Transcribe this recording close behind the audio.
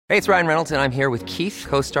Hey, it's Ryan Reynolds, and I'm here with Keith,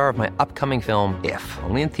 co-star of my upcoming film, If,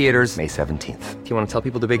 only in theaters May 17th. Do you want to tell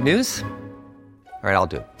people the big news? All right, I'll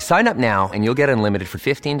do it. Sign up now and you'll get unlimited for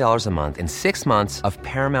 $15 a month and 6 months of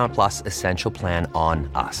Paramount Plus Essential Plan on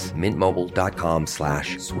us.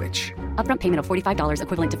 MintMobile.com/switch. Upfront payment of $45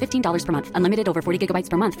 equivalent to $15 per month. Unlimited over 40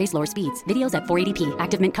 gigabytes per month. Face lower speeds. Videos at 480p.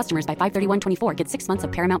 Active Mint customers by 531.24 get 6 months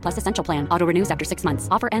of Paramount Plus Essential Plan. Auto renews after 6 months.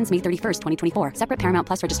 Offer ends May 31st, 2024. Separate Paramount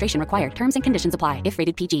Plus registration required. Terms and conditions apply if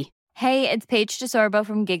rated PG. Hey, it's Paige DeSorbo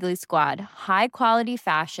from Giggly Squad. High quality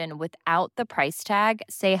fashion without the price tag.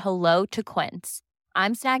 Say hello to Quince.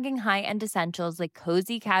 I'm snagging high-end essentials like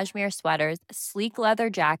cozy cashmere sweaters, sleek leather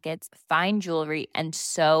jackets, fine jewelry, and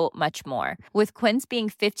so much more. With Quince being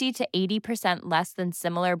 50 to 80% less than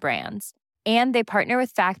similar brands. And they partner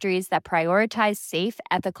with factories that prioritize safe,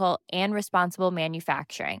 ethical, and responsible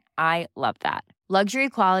manufacturing. I love that. Luxury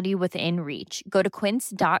quality within reach. Go to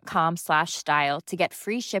quince.com/style to get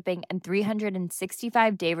free shipping and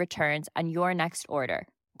 365-day returns on your next order.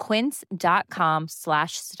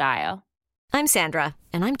 Quince.com/style. I'm Sandra,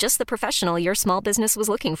 and I'm just the professional your small business was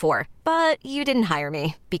looking for. But you didn't hire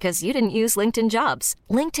me because you didn't use LinkedIn Jobs.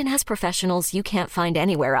 LinkedIn has professionals you can't find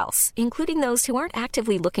anywhere else, including those who aren't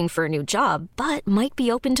actively looking for a new job, but might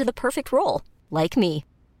be open to the perfect role, like me.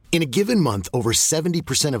 In a given month, over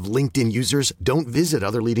 70% of LinkedIn users don't visit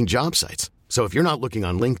other leading job sites. So if you're not looking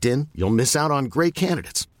on LinkedIn, you'll miss out on great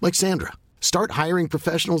candidates like Sandra. Start hiring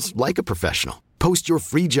professionals like a professional. Post your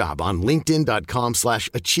free job on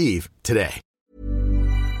linkedin.com/achieve today.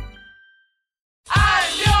 I'm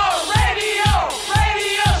your radio show. I'm your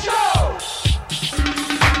radio show.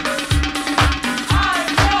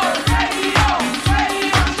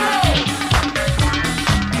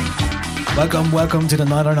 Welcome to the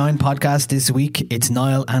 909 podcast this week. It's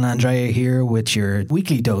Niall and Andrea here with your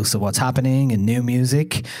weekly dose of what's happening in new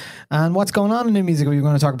music and what's going on in new music. We're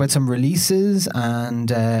going to talk about some releases and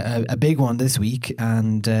a big one this week,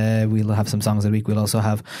 and we'll have some songs of the week. We'll also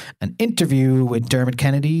have an interview with Dermot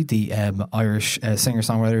Kennedy, the Irish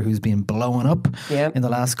singer-songwriter who's been blowing up in the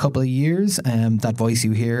last couple of years. That voice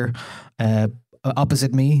you hear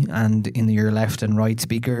opposite me and in your left and right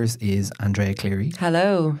speakers is Andrea Cleary.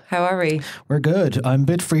 Hello, how are we? We're good. I'm a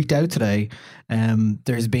bit freaked out today.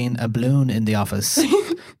 There's been a balloon in the office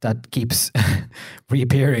that keeps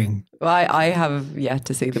reappearing. Well, I have yet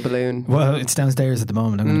to see the balloon. Well, it's downstairs at the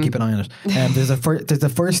moment. I'm going to keep an eye on it. There's a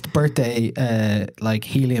first birthday like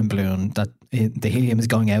helium balloon that the helium is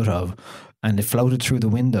going out of. And it floated through the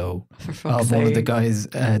window of one of the guys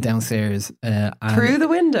downstairs. Through the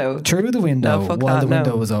window? Through the window while the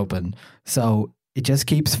window was open. So it just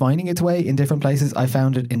keeps finding its way in different places. I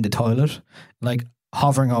found it in the toilet, like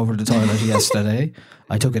hovering over the toilet yesterday.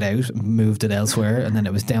 I took it out, moved it elsewhere, and then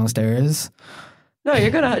it was downstairs. No,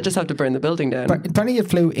 you're going to just have to burn the building down. But apparently it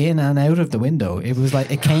flew in and out of the window. It was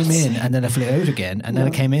like it came in and then it flew out again and then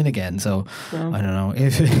it came in again. So I don't know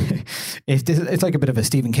if this, it's like a bit of a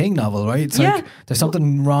Stephen King novel, right? It's like there's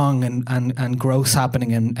something wrong and gross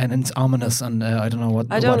happening and it's ominous and I don't know what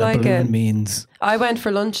a balloon means. I went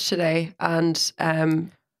for lunch today and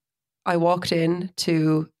I walked in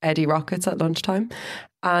to Eddie Rockets at lunchtime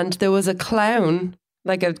and there was a clown,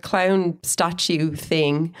 like a clown statue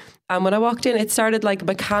thing. And when I walked in, it started like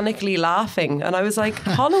mechanically laughing. And I was like,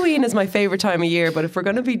 Halloween is my favourite time of year. But if we're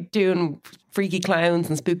going to be doing freaky clowns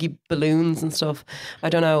and spooky balloons and stuff, I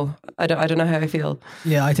don't know. I don't know how I feel.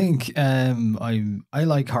 Yeah, I think I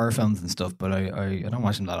like horror films and stuff, but I don't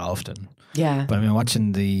watch them that often. Yeah. But I've been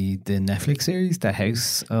watching the Netflix series, The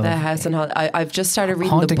House. I've just started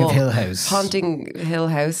reading Haunting the book. of Hill House. Haunting Hill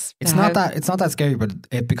House. It's not that scary, but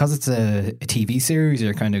because it's a TV series,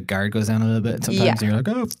 your kind of guard goes down a little bit. Sometimes you're like,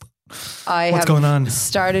 oh, what's going on?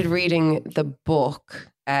 Started reading the book.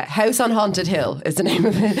 House on Haunted Hill is the name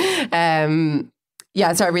of it.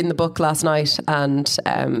 I started reading the book last night, and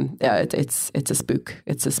it's a spook.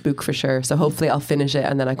 It's a spook for sure. So hopefully I'll finish it,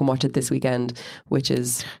 and then I can watch it this weekend, which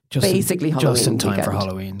is basically Halloween. Just in time weekend. for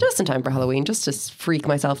Halloween. Just in time for Halloween, just to freak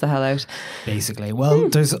myself the hell out. Basically, well,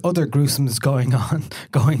 there's other gruesomes going on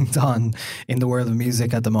in the world of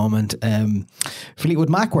music at the moment. Fleetwood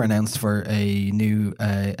Mac were announced for a new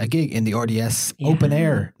a gig in the RDS Open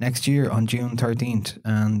Air next year on June 13th,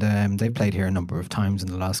 and they played here a number of times in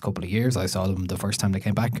the last couple of years. I saw them the first time they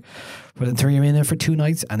came back, but they threw them in there for 2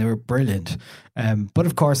 nights and they were brilliant. But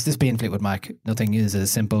of course, this being Fleetwood Mac, nothing is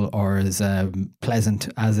as simple or as pleasant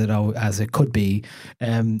as it could be.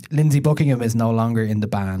 Lindsey Buckingham is no longer in the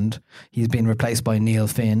band. He's been replaced by Neil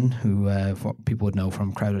Finn, who people would know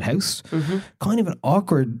from Crowded House. Mm-hmm. Kind of an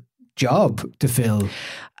awkward job to fill.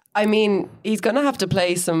 I mean, he's going to have to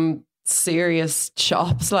play some serious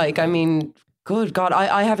chops. Like, I mean, Good God,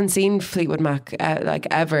 I haven't seen Fleetwood Mac like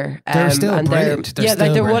ever. They're still and brilliant.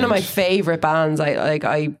 They're one of my favorite bands.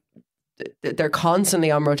 They're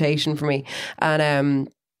constantly on rotation for me, and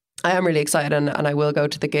I am really excited, and I will go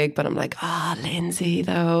to the gig. But I'm like, Lindsay,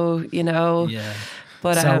 though, Yeah.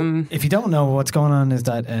 But so, if you don't know, what's going on is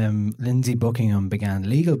that Lindsay Buckingham began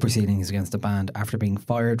legal proceedings against the band after being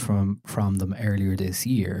fired from them earlier this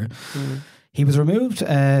year. He was removed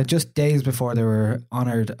just days before they were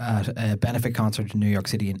honoured at a benefit concert in New York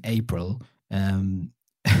City in April.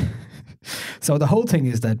 So the whole thing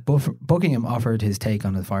is that Buckingham offered his take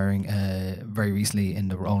on the firing very recently in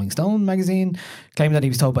the Rolling Stone magazine, claiming that he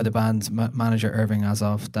was told by the band's manager Irving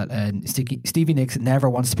Azoff that Stevie Nicks never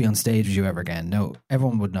wants to be on stage with you ever again. No,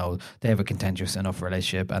 everyone would know they have a contentious enough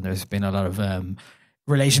relationship, and there's been a lot of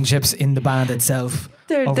relationships in the band itself.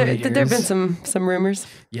 There have been some rumours.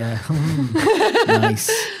 Yeah.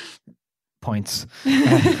 Nice points.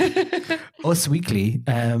 Us Weekly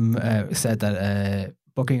said that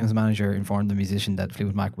Buckingham's manager informed the musician that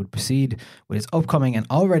Fleetwood Mac would proceed with his upcoming and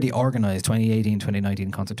already organised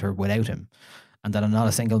 2018-2019 concert tour without him, and that not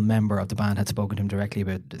a single member of the band had spoken to him directly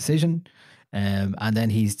about the decision. And then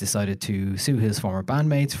he's decided to sue his former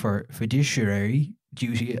bandmates for fiduciary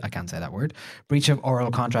duty, I can't say that word, breach of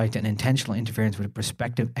oral contract and intentional interference with a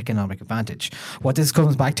prospective economic advantage. What this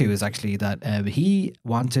comes back to is actually that he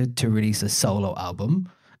wanted to release a solo album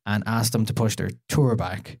and asked them to push their tour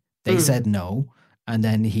back. They said no. And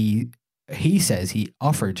then he says he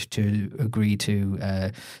offered to agree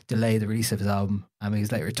to delay the release of his album. And he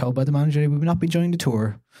was later told by the manager he would not be joining the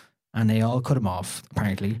tour. And they all cut him off,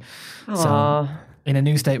 apparently. Aww. So, in a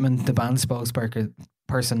new statement, the band spokesperson,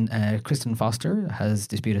 Kristen Foster, has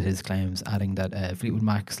disputed his claims, adding that Fleetwood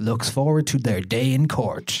Mac looks forward to their day in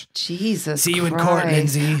court. Jesus See you Christ. in court,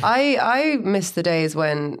 Lindsay. I miss the days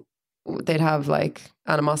when they'd have like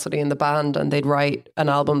animosity in the band and they'd write an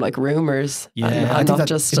album like Rumours, and not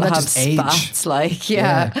just have spats. Like,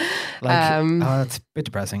 yeah. It's a bit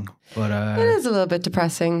depressing, but it is a little bit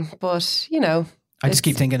depressing, but I just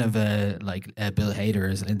keep thinking of Bill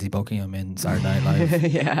Hader as Lindsay Buckingham in Saturday Night Live.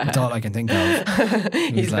 Yeah, that's all I can think of.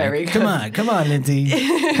 He's like, very good. Come on, Lindsay,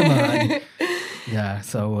 come on. Yeah,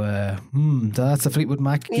 so that's the Fleetwood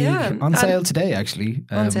Mac gig on sale today, actually.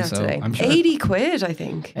 On sale today. I'm sure 80 quid, I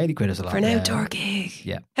think. 80 quid is a lot. For an outdoor gig.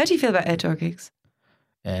 Yeah. How do you feel about outdoor gigs?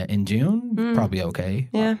 In June, probably okay.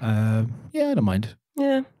 Yeah. I don't mind.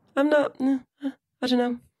 Yeah, I'm not, I don't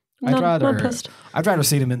know. I'd rather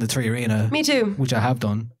see them in the Three Arena. Me too. Which I have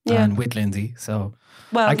done. Yeah. And with Lindsay, so...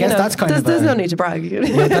 Well, I guess that's kind of there's no need to brag.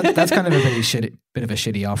 That's kind of a bit of a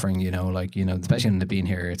shitty offering, especially in the being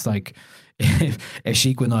here. It's like if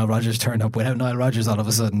Chic with Nile Rodgers turned up without Nile Rodgers, all of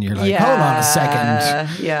a sudden you're like, hold on a second.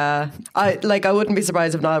 Yeah, I wouldn't be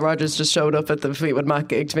surprised if Nile Rodgers just showed up at the Fleetwood Mac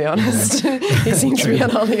gig. To be honest, he seems to be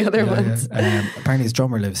on all the other ones. Apparently, his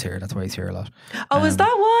drummer lives here. That's why he's here a lot. Oh, is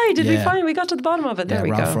that why? Did we got to the bottom of it? There we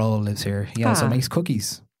go. Ralph Roll lives here. He also makes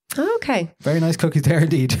cookies. Okay. Very nice cookies there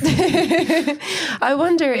indeed. I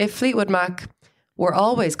wonder if Fleetwood Mac were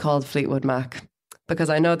always called Fleetwood Mac, because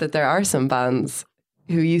I know that there are some bands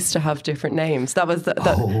who used to have different names. That was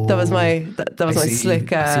my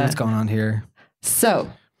slick. I see what's going on here.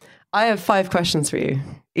 So, I have 5 questions for you.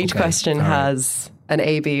 Each question has an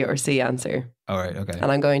A, B, or C answer. All right. Okay.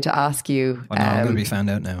 And I'm going to ask you. Well, no, I'm going to be found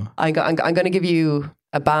out now. I'm going to give you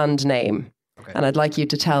a band name, and I'd like you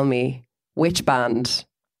to tell me which band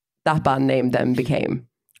that band name then became.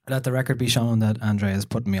 Let the record be shown that Andrea is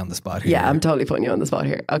putting me on the spot here. Yeah, I'm totally putting you on the spot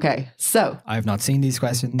here. Okay, so. I have not seen these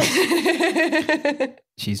questions.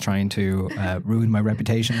 She's trying to ruin my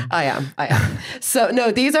reputation. I am. So,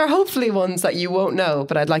 no, these are hopefully ones that you won't know,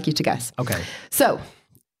 but I'd like you to guess. Okay. So,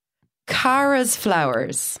 Cara's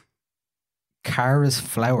Flowers. Cara's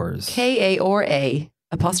Flowers. K-A-R-A''S,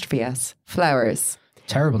 Flowers.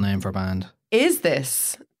 Terrible name for a band. Is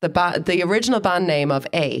this the original band name of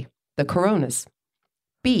A, the Coronas,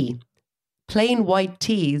 B, Plain White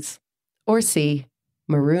Tees, or C,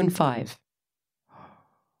 Maroon 5?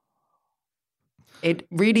 It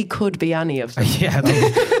really could be any of them. Yeah,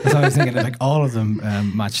 that's what I was thinking. Like all of them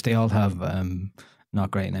match. They all have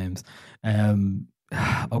not great names.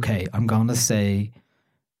 Okay, I'm going to say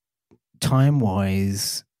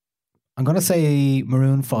time-wise, I'm going to say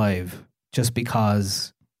Maroon 5 just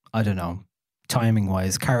because, I don't know,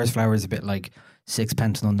 timing-wise. Cara's Flowers is a bit like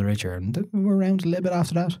Sixpence None the Richer, and we're around a little bit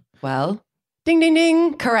after that. Well, ding, ding,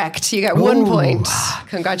 ding. Correct. You get 1 point.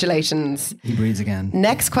 Congratulations. He breathes again.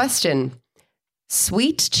 Next question.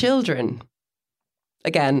 Sweet Children.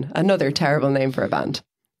 Again, another terrible name for a band.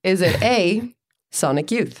 Is it A,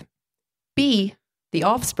 Sonic Youth, B, The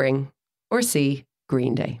Offspring, or C,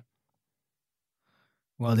 Green Day?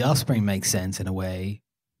 Well, the Offspring makes sense in a way.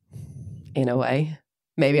 In a way.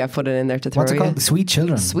 Maybe I put it in there to throw What's it you. called? The Sweet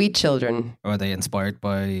Children. Sweet Children. Or are they inspired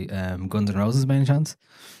by Guns N' Roses by any chance?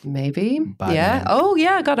 Maybe. Bad yeah. name. Oh,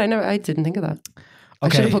 yeah. God, I didn't think of that. I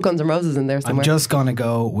should have put Guns N' Roses in there somewhere. I'm just going to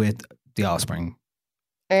go with the Offspring.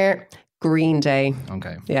 Green Day.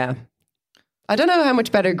 Okay. Yeah. I don't know how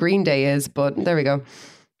much better Green Day is, but there we go.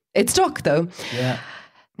 It stuck though. Yeah.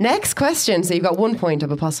 Next question. So you've got 1 point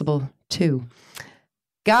of a possible 2.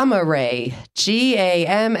 Gamma ray.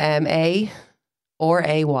 Gamma or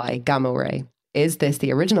AY. Gamma ray. Is this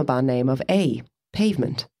the original band name of A,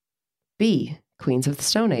 Pavement, B, Queens of the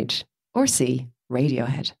Stone Age, or C,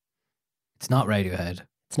 Radiohead? It's not Radiohead.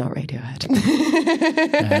 It's not Radiohead.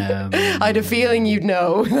 I had a feeling you'd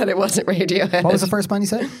know that it wasn't Radiohead. What was the first band you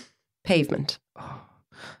said? Pavement.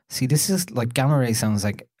 See, this is like Gamma Ray sounds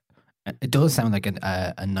like, it does sound like a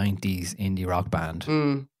 90s indie rock band.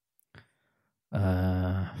 Mm.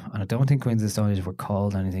 And I don't think Queens of the Stone Age were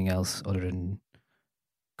called anything else other than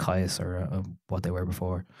Caius or what they were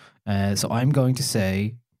before. So I'm going to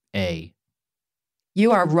say A.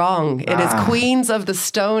 You are wrong. It is Queens of the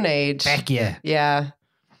Stone Age. Heck yeah. Yeah.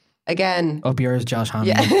 Again. Up yours, Josh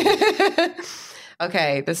Hanlon. Yeah.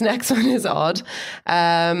 Okay, this next one is odd.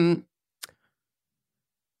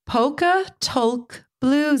 Polka Tulk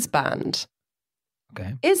Blues Band.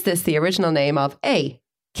 Okay. Is this the original name of A,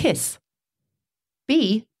 Kiss,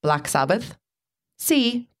 B, Black Sabbath,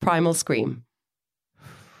 C, Primal Scream?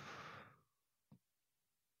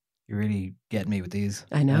 You really get me with these.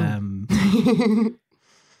 I know.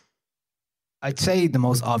 I'd say the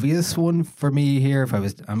most obvious one for me here,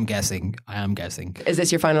 I am guessing. Is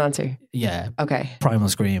this your final answer? Yeah. Okay. Primal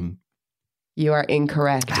Scream. You are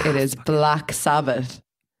incorrect. It is Black Sabbath.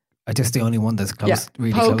 I just the only one that's close,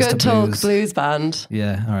 really Polka close to Tulk Blues Band.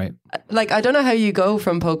 Yeah, all right. Like, I don't know how you go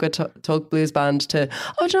from Polka Tulk Blues Band to,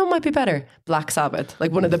 oh, do you know what might be better? Black Sabbath.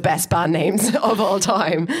 Like one of the best band names of all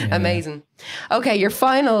time. Yeah. Amazing. Okay, your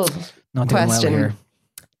final Not doing question. well here.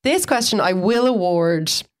 This question I will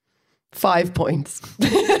award 5 points. You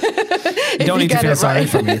don't need to feel sorry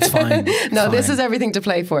for me. It's fine. No, this is everything to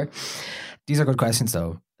play for. These are good questions,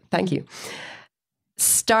 though. Thank you.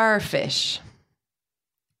 Starfish.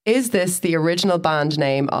 Is this the original band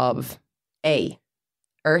name of A,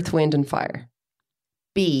 Earth, Wind and Fire,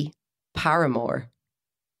 B, Paramore,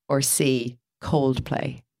 or C,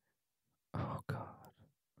 Coldplay? Oh, God.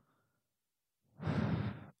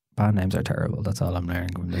 Band names are terrible. That's all I'm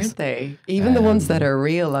learning from this. Aren't they? Even the ones that are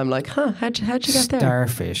real, I'm like, how'd you get there?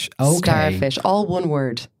 Starfish. Okay. Starfish. All one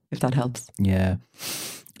word, if that helps. Yeah.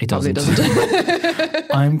 It Probably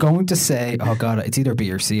doesn't. I'm going to say, oh, God, it's either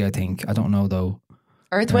B or C, I think. I don't know, though.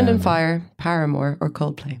 Earth, Wind and Fire, Paramore, or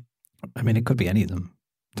Coldplay? I mean, it could be any of them.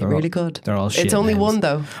 It really could. They're all shit It's only names. one,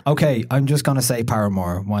 though. Okay, I'm just going to say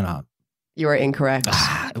Paramore. Why not? You are incorrect.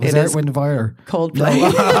 Was Earth, Wind and Fire? Coldplay.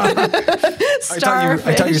 No. Starfish.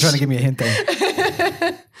 I thought you were trying to give me a hint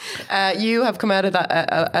there. You have come out of that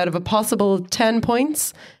out of a possible 10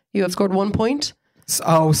 points. You have scored 1 point.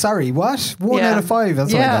 Oh, sorry. What? One out of 5.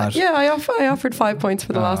 That's what I got. Yeah, I offered 5 points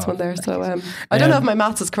for the last one there. So I don't know if my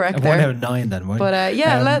maths is correct there. 1 out of 9 then. Right? But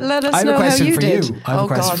let us I have know a question how you for did. you. I have a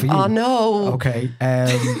question for you. Oh no. Okay.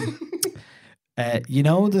 You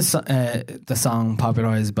know the song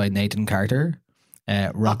popularized by Nathan Carter,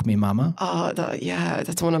 "Rock Me Mama." Oh,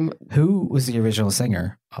 that's one of Who was the original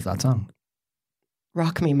singer of that song?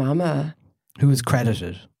 Rock Me Mama. Who was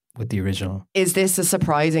credited with the original? Is this a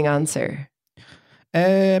surprising answer?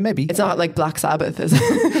 Maybe It's not like Black Sabbath, is it?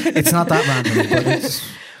 it's not that random, but it's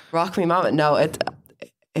Rock Me Mama. No,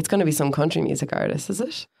 it's going to be some country music artist, is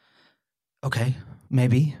it? okay.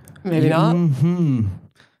 Maybe not. Mm-hmm.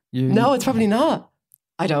 No, it's probably not.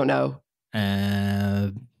 I don't know.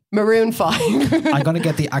 Maroon 5. I'm going to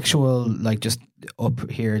get the actual, like, just up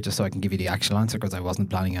here, just so I can give you the actual answer, because I wasn't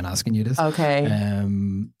planning on asking you this. Okay.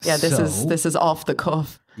 This is off the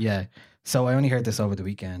cuff. Yeah. So I only heard this over the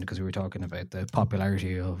weekend because we were talking about the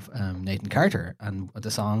popularity of Nathan Carter and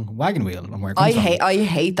the song "Wagon Wheel" and where it comes from. I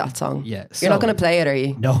hate that song. Yeah. You're not going to play it, are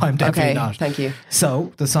you? No, I'm definitely okay, not. Thank you.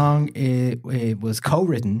 So the song it was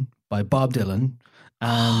co-written by Bob Dylan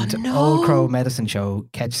and Old Crow Medicine Show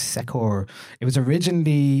Ketch Secor. It was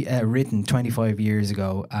originally written 25 years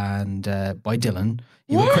ago and by Dylan.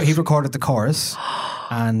 He recorded the chorus.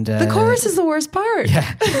 And the chorus is the worst part.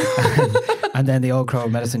 Yeah. And then the Old Crow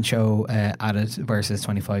Medicine Show added verses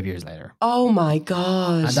 25 years later. Oh my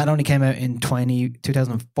God. And that only came out in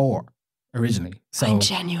 2004 originally. So I'm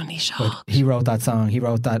genuinely shocked. he wrote that song. He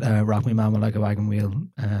wrote that "Rock Me Mama Like a Wagon Wheel"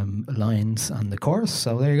 lines on the chorus.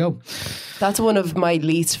 So there you go. That's one of my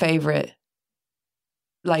least favorite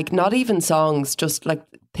like not even songs, just like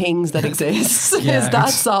things that exist. Yeah, Is that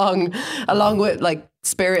song along with like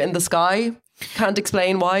Spirit in the Sky? Can't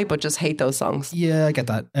explain why, but just hate those songs. Yeah, I get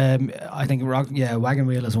that. I think Wagon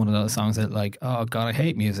Wheel is one of those songs that like, oh God, I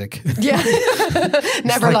hate music. Yeah.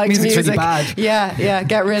 Never like, liked music's music. really bad. Yeah,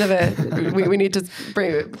 get rid of it. We need to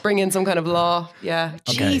bring in some kind of law. Yeah.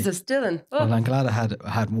 Okay. Jesus, Dylan. Oh. Well, I'm glad I had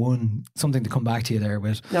something to come back to you there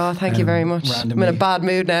with. No, thank you very much. Randomly. I'm in a bad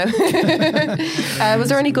mood now. Was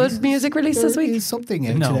there any good music released this There week? is something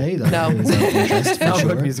out today that No. is of interest for No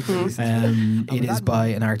sure. good music released. It is by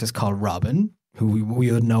an artist called Robyn, who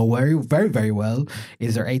we would know very, very, very well. It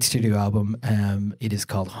is their 8th studio album. It is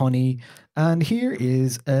called Honey. And here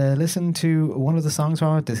is a listen to one of the songs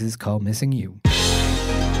from it. This is called Missing You.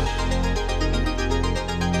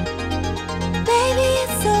 Baby,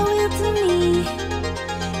 it's so real to me.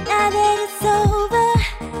 Now that it's over,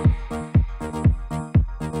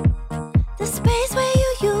 the space where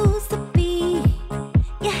you used to be,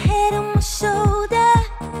 your head on my shoulder.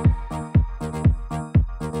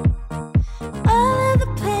 All of the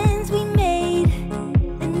plans we made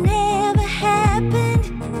that never happened.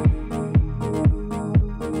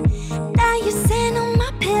 Now you're saying all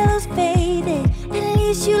my pillows faded. At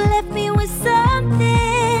least you left me with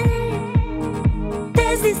something.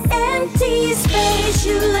 There's this empty space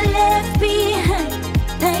you left behind.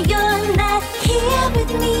 Now you're not here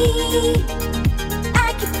with me.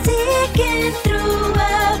 I keep digging through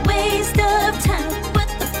a waste of time, but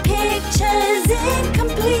the picture's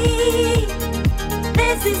incomplete.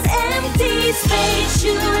 There's this empty space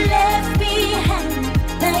you left behind.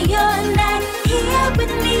 Now you're not here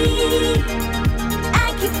with me.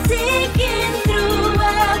 I keep digging through a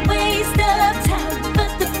waste of time,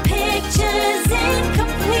 but the picture's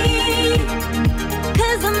incomplete.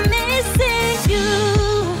 'Cause I'm missing you.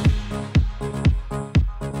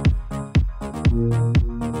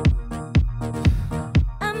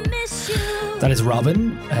 I miss you. That is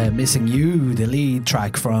Robyn, Missing You, the lead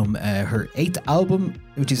track from her 8th album,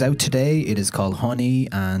 which is out today. It is called Honey,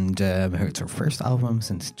 and it's her first album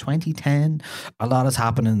since 2010. A lot has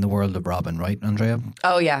happened in the world of Robyn, right, Andrea?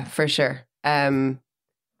 Oh yeah, for sure.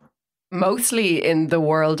 Mostly in the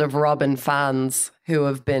world of Robyn fans who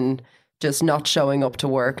have been just not showing up to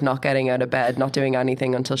work, not getting out of bed, not doing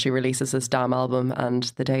anything until she releases this damn album,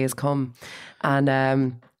 and the day has come.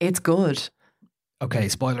 And it's good. Okay,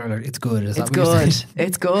 spoiler alert, it's good. Is It's that what you're good. saying?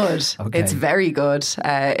 It's good. Okay. It's very good,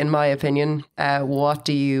 in my opinion. What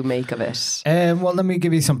do you make of it? Well, let me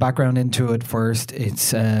give you some background into it first. It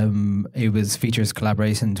features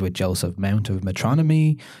collaborations with Joseph Mount of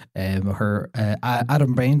Metronomy,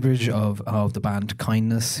 Adam Bainbridge of the band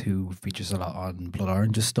Kindness, who features a lot on Blood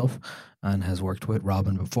Orange's stuff and has worked with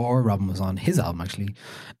Robyn before. Robyn was on his album actually.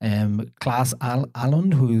 Klaas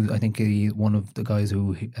Alund, who I think is one of the guys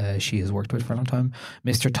who she has worked with for a long time.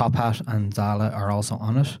 Mr. Top Hat and Zala are also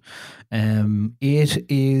on it. It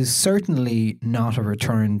is certainly not a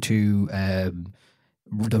return to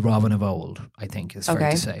the Robyn of old, I think is fair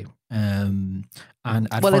Okay. to say. And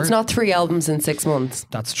at Well, first, it's not 3 albums in 6 months.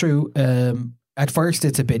 that's true. At first,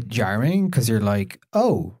 it's a bit jarring because you're like,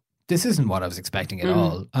 oh, this isn't what I was expecting at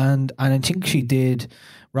all. And I think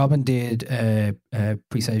Robyn did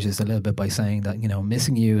presage this a little bit by saying that,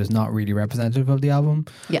 Missing You is not really representative of the album.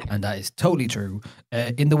 Yeah. And that is totally true.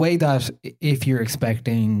 In the way that if you're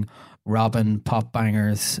expecting Robyn pop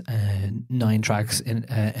bangers, 9 tracks in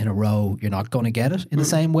a row, you're not going to get it in the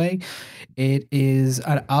same way. It is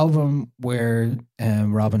an album where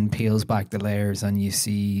Robyn peels back the layers and you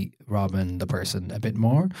see Robyn the person a bit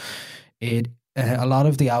more. A lot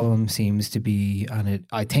of the album seems to be, and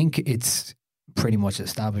I think it's pretty much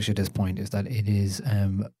established at this point, is that it is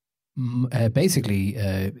basically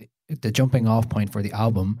the jumping off point for the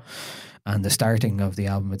album, and the starting of the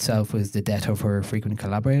album itself was the death of her frequent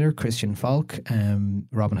collaborator, Christian Falk.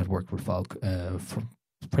 Robyn had worked with Falk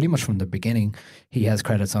pretty much from the beginning. He has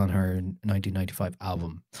credits on her 1995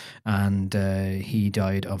 album, and he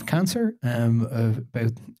died of cancer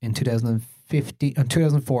about in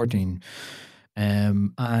 2014.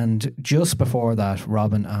 And just before that,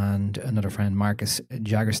 Robyn and another friend, Marcus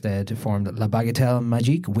Jagerstead, formed La Bagatelle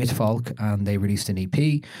Magique with Falk, and they released an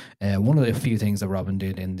EP. One of the few things that Robyn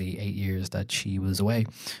did in the 8 years that she was away.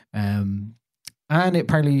 And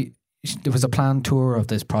apparently there was a planned tour of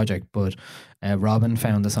this project, but Robyn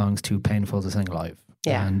found the songs too painful to sing live.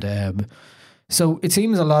 Yeah. And so it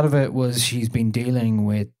seems a lot of it was she's been dealing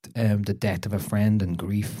with the death of a friend and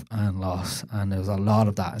grief and loss, and there's a lot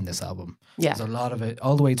of that in this album. Yeah. There's a lot of it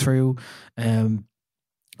all the way through.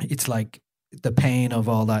 It's like the pain of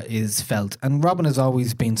all that is felt. And Robyn has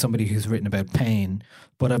always been somebody who's written about pain,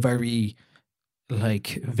 but a very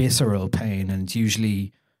like visceral pain, and it's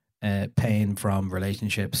usually pain from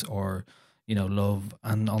relationships or love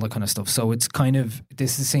and all that kind of stuff. So it's kind of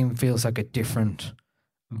feels like a different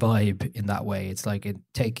vibe in that way. It's like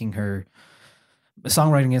taking her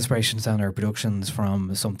songwriting inspirations and her productions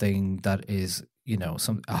from something that is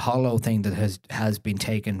a hollow thing that has been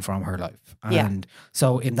taken from her life. And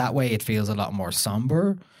so in that way it feels a lot more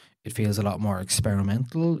somber, it feels a lot more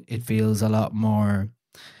experimental, it feels a lot more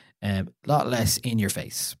lot less in your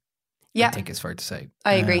face. I think it's fair to say.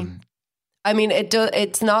 I agree. I mean,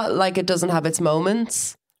 it's not like it doesn't have its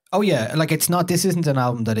moments. Oh yeah, like it's not. This isn't an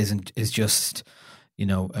album that is just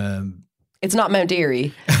it's not Mount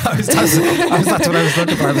Erie. That's what I was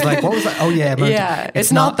looking for. I was like, what was that? Oh yeah, yeah.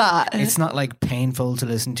 It's not that. It's not like painful to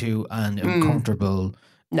listen to and uncomfortable.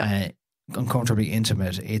 No. Uncomfortably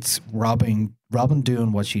intimate. It's Robyn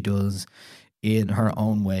doing what she does in her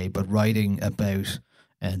own way, but writing about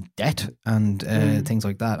debt and things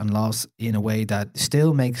like that and loss in a way that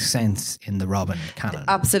still makes sense in the Robyn canon.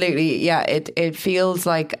 Absolutely, yeah. It feels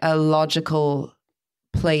like a logical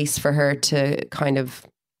place for her to kind of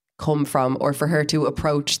come from, or for her to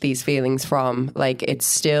approach these feelings from. Like, it's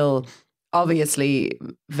still obviously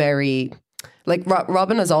very, like,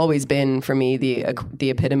 Robyn has always been for me the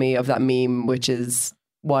epitome of that meme, which is,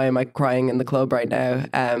 why am I crying in the club right now?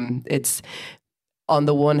 It's, on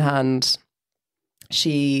the one hand,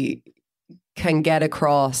 she can get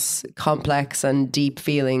across complex and deep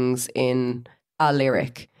feelings in a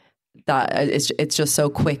lyric that it's just so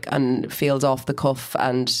quick and feels off the cuff,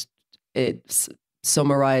 and it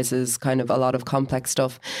summarizes kind of a lot of complex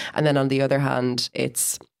stuff. And then on the other hand,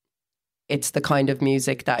 it's the kind of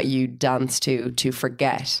music that you dance to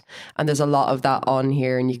forget. And there's a lot of that on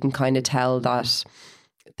here, and you can kind of tell that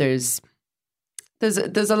there's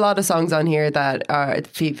a lot of songs on here that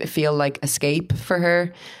feel like escape for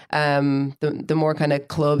her. The more kind of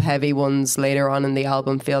club heavy ones later on in the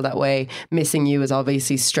album feel that way. Missing You is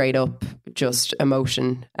obviously straight up just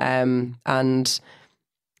emotion. And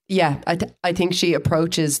yeah, I think she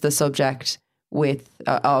approaches the subject with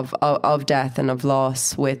of death and of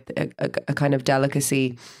loss with a kind of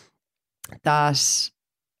delicacy that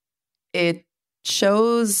it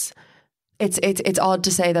shows. It's odd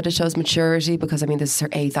to say that it shows maturity, because I mean, this is her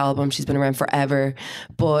 8th album. She's been around forever,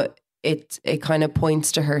 but it kind of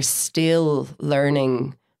points to her still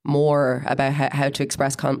learning more about how to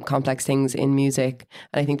express complex things in music.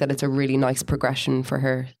 And I think that it's a really nice progression for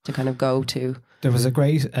her to kind of go to. There was a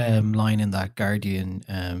great line in that Guardian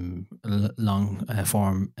long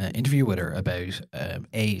form interview with her about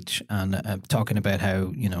age, and talking about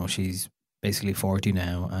how she's basically 40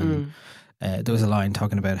 now, and there was a line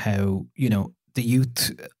talking about how the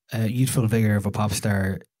youthful vigor of a pop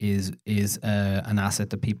star is an asset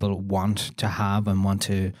that people want to have and want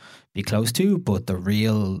to be close to, but the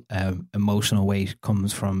real emotional weight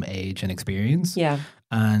comes from age and experience. Yeah,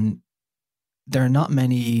 and there are not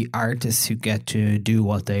many artists who get to do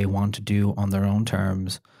what they want to do on their own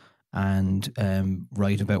terms and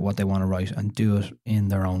write about what they want to write and do it in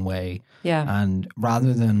their own way. Yeah, and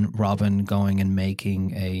rather than Robyn going and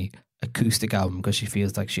making a acoustic album because she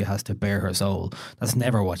feels like she has to bare her soul, that's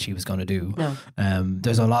never what she was going to do. No.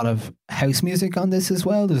 There's a lot of house music on this as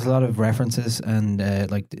well. There's a lot of references, and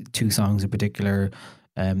like 2 songs in particular,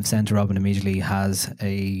 Center Robyn immediately has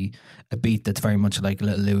a beat that's very much like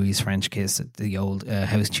Little Louis' French Kiss, the old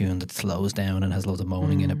house tune that slows down and has loads of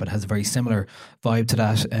moaning in it, but has a very similar vibe to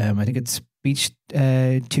that. I think it's Beach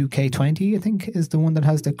 2K20, I think, is the one that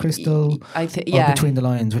has the crystal. Between the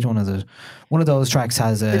Lines. Which one is it? One of those tracks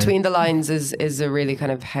has a Between the Lines is a really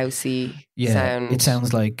kind of housey sound. It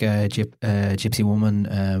sounds like Gypsy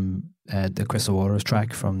Woman, the Crystal Waters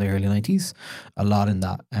track from the early 90s. A lot in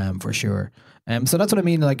that, for sure. So that's what I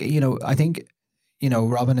mean. Like, I think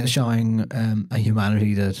Robyn is showing a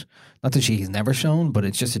humanity that, not that she's never shown, but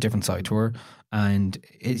it's just a different side to her, and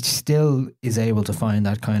it still is able to find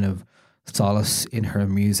that kind of solace in her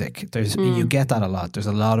music. You get that a lot. There's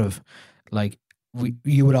a lot of, like,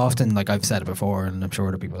 you would often, like I've said it before, and I'm sure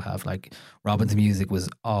other people have, like, Robyn's music was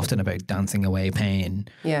often about dancing away pain.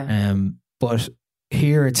 Yeah. But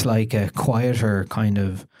here it's like a quieter kind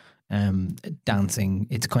of dancing.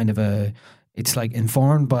 It's kind of it's like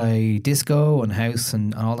informed by disco and house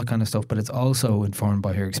and all that kind of stuff, but it's also informed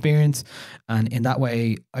by her experience. And in that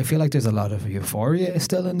way, I feel like there's a lot of euphoria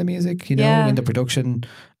still in the music, in the production.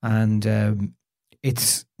 And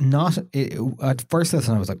it's not, at first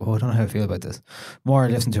listen, I was like, oh, I don't know how I feel about this. The more I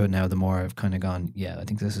listen to it now, the more I've kind of gone, yeah, I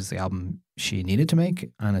think this is the album she needed to make.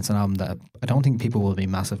 And it's an album that I don't think people will be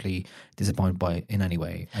massively disappointed by in any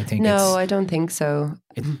way. I think I don't think so.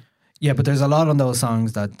 Yeah, but there's a lot on those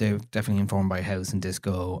songs that they're definitely informed by house and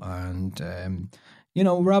disco, and you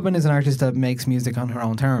know, Robyn is an artist that makes music on her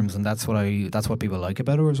own terms, and that's what people like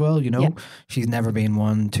about her as well. You know, she's never been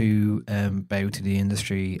one to bow to the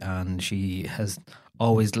industry, and she has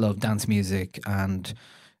always loved dance music and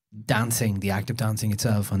dancing, the act of dancing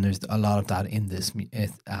itself, and there's a lot of that in this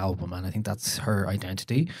album, and I think that's her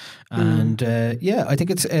identity. And I think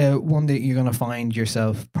it's one that you're going to find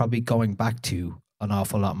yourself probably going back to an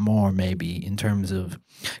awful lot more, maybe, in terms of,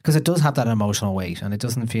 because it does have that emotional weight, and it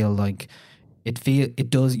doesn't feel like you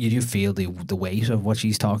do feel the weight of what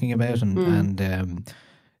she's talking about, and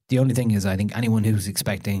the only thing is, I think anyone who's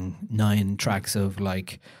expecting 9 tracks of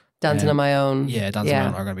like Dancing on My Own, Dancing on My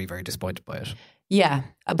Own, are going to be very disappointed by it. Yeah,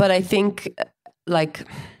 but I think, like,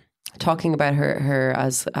 talking about her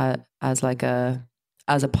as a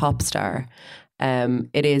pop star,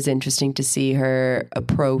 it is interesting to see her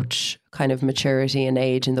approach kind of maturity and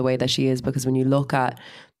age in the way that she is, because when you look at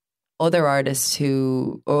other artists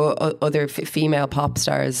other female pop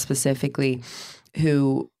stars specifically,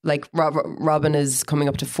 who, like, Robyn is coming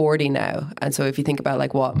up to 40 now, and so if you think about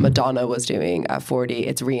like what Madonna was doing at 40,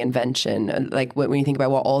 it's reinvention. And like when you think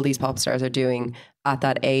about what all these pop stars are doing at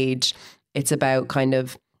that age, it's about kind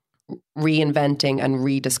of reinventing and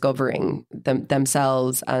rediscovering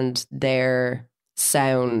themselves and their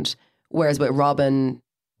sound. Whereas with Robyn,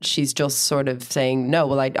 she's just sort of saying, no,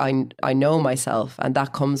 well, I know myself, and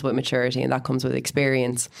that comes with maturity and that comes with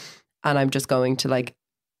experience, and I'm just going to like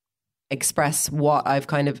express what I've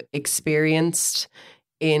kind of experienced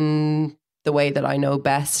in the way that I know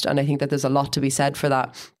best. And I think that there's a lot to be said for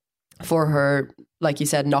that, for her, like you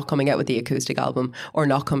said, not coming out with the acoustic album, or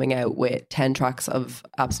not coming out with 10 tracks of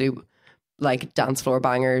absolute like dance floor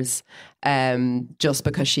bangers, just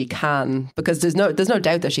because she can, because there's no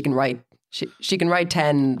doubt that she can write. She can write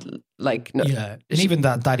 10, like, no, yeah, and even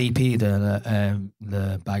that EP, the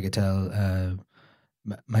Bagatelle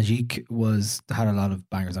Magique had a lot of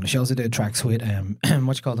bangers on it. She also did tracks with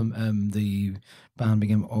what you call them, the band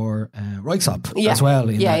begin or Röyksopp as well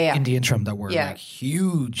in the interim that were like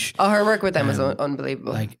huge. Oh, her work with them was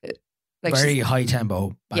unbelievable. Like very high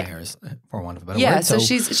tempo bangers, for want of a better word. Yeah, so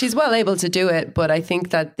she's well able to do it, but I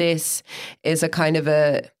think that this is a kind of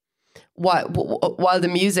a, while the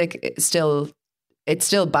music still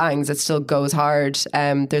bangs, it still goes hard.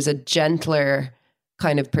 There's a gentler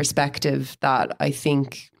kind of perspective that I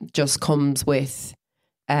think just comes with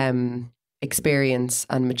experience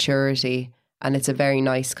and maturity, and it's a very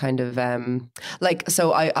nice kind of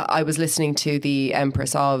so I was listening to the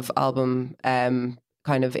Empress of album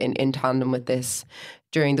kind of in tandem with this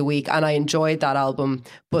during the week, and I enjoyed that album,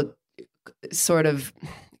 but sort of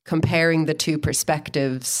comparing the two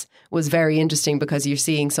perspectives was very interesting, because you're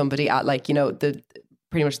seeing somebody at, like, you know, the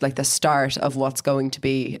pretty much like the start of what's going to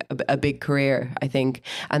be a big career, I think.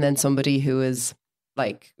 And then somebody who is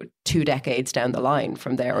like 2 decades down the line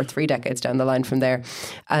from there, or 3 decades down the line from there,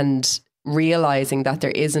 and realizing that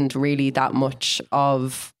there isn't really that much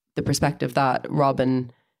of the perspective that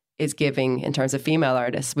Robyn is giving in terms of female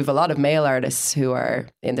artists. We've a lot of male artists who are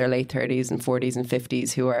in their late 30s and 40s and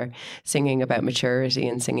 50s who are singing about maturity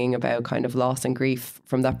and singing about kind of loss and grief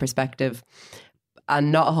from that perspective,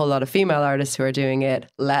 and not a whole lot of female artists who are doing it,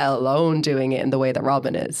 let alone doing it in the way that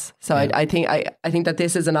Robyn is. So yeah. I think that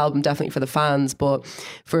this is an album definitely for the fans, but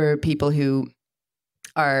for people who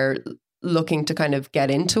are looking to kind of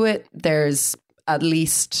get into it, there's at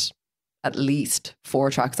least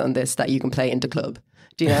 4 tracks on this that you can play into club.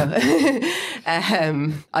 Do you know?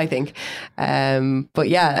 I think. But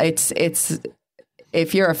yeah, it's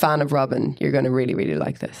if you're a fan of Robyn, you're going to really, really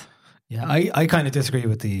like this. Yeah, I kind of disagree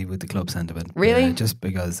with the club sentiment. Really? Just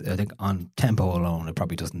because I think on tempo alone, it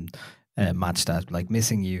probably doesn't match that. Like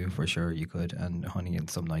Missing You, for sure you could, and Honey and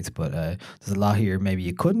Some Nights, but there's a lot here maybe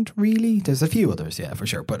you couldn't really. There's a few others, yeah, for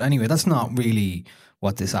sure. But anyway, that's not really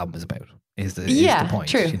what this album is about. Is the point?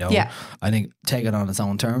 True. You know, yeah. I think take it on its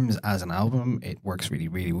own terms as an album, it works really,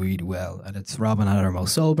 really, really well, and it's Robyn at her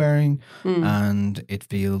most soul bearing, and it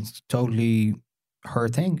feels totally her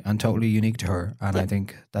thing and totally unique to her, and I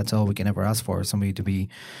think that's all we can ever ask for, somebody to be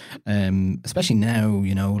especially now,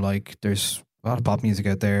 you know, like there's a lot of pop music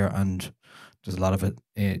out there and there's a lot of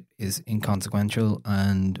it is inconsequential,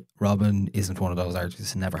 and Robyn isn't one of those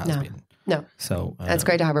artists, never has been. No. So it's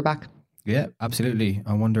great to have her back. Yeah, absolutely.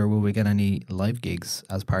 I wonder, will we get any live gigs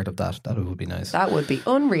as part of that? That would be nice. That would be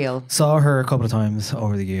unreal. Saw her a couple of times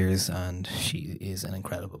over the years, and she is an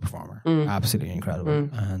incredible performer. Absolutely incredible,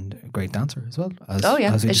 and a great dancer as well. As we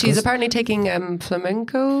She's discussed. apparently taking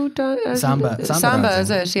flamenco Samba samba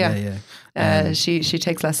is it? Yeah. She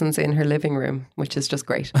takes lessons in her living room, which is just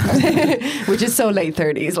great. Which is so late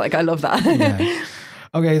 30s. Like, I love that. Yeah.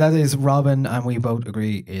 Okay, that is Robyn, and we both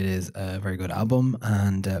agree it is a very good album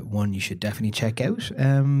and one you should definitely check out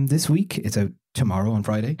this week. It's out tomorrow on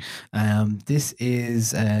Friday. This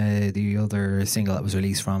is the other single that was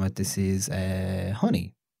released from it. This is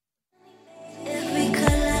Honey. Every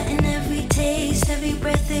color and every taste, every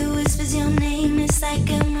breath it whispers your name. It's like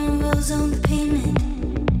emeralds on the pavement.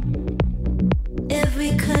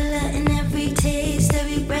 Every color and every taste,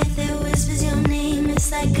 every breath it whispers your name.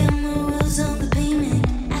 It's like emeralds on the pavement.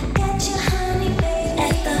 I got you, honey, baby.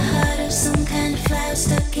 At the heart of some kind of flower,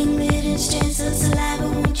 stuck in glitter strands of saliva.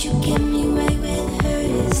 Won't you give me right where the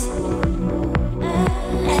hurt is?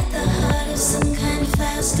 At the heart of some kind of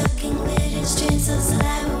flower, stuck in glitter strands of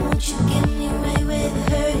saliva. Won't you give me right where the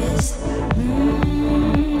hurt is?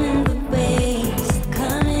 And the waves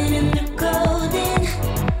coming in the golden,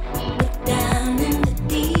 but down in the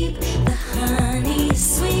deep, the honey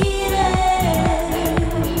is sweeter.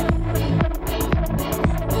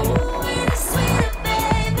 Ooh, it's sweeter,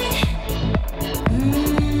 baby.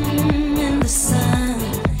 And the sun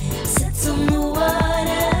sets on the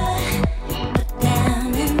water, but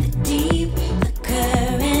down in the deep, the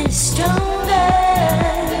current is stronger.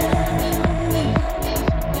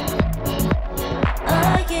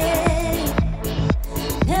 Oh yeah.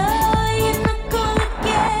 No, you're not gonna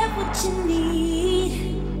get what you need,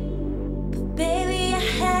 but baby, I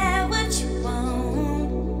have what you want.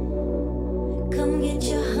 Come get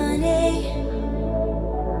your honey.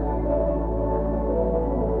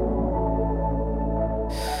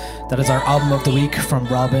 That is our album of the week from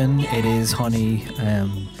Robyn. It is Honey.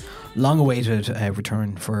 Long-awaited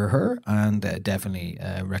return for her, and definitely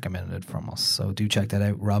recommended from us. So do check that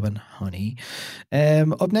out, Robyn, Honey.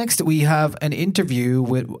 Up next, we have an interview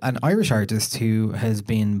with an Irish artist who has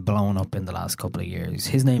been blown up in the last couple of years.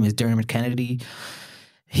 His name is Dermot Kennedy.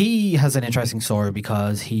 He has an interesting story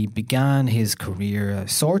because he began his career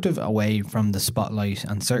sort of away from the spotlight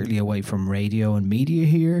and certainly away from radio and media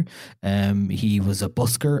here. He was a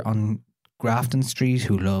busker on Grafton Street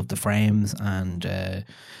who loved the frames and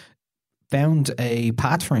found a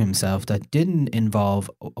path for himself that didn't involve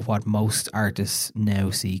what most artists now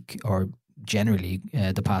seek, or generally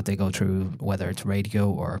the path they go through, whether it's radio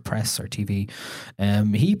or press or TV.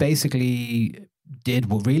 He basically did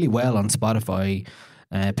really well on Spotify.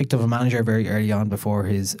 Picked up a manager very early on before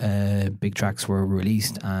his big tracks were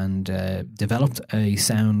released, and developed a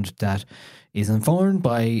sound that is informed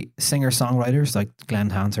by singer-songwriters like Glenn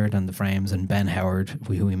Hansard and The Frames and Ben Howard,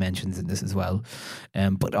 who he mentions in this as well,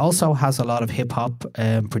 but also has a lot of hip-hop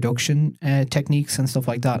production techniques and stuff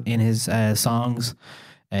like that in his songs.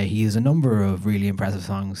 He has a number of really impressive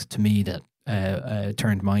songs to me that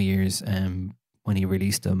turned my ears when he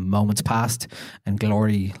released them. Moments Past and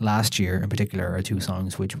Glory last year in particular are two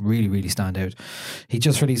songs which really, really stand out. He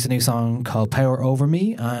just released a new song called Power Over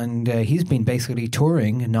Me, and he's been basically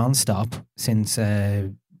touring non-stop since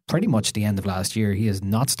pretty much the end of last year. He has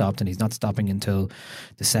not stopped, and he's not stopping until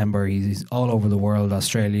December. He's all over the world,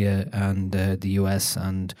 Australia and the US,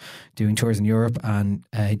 and doing tours in Europe, and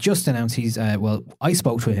just announced he's I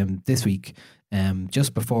spoke to him this week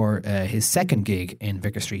just before his second gig in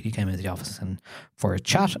Vicar Street. He came into the office and for a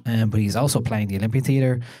chat, but he's also playing the Olympic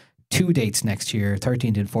Theatre, 2 dates next year,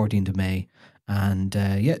 13th and 14th of May. And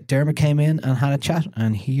Dermot came in and had a chat,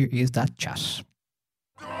 and here is that chat.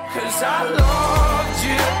 'Cause I loved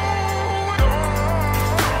you.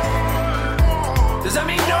 Does that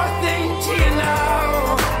mean nothing to you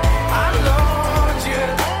now? I loved you.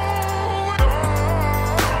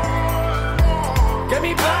 Get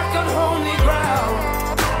me back on holy ground.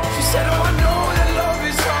 She said, oh, I know that love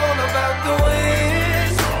is all about the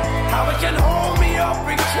ways, how it can hold me up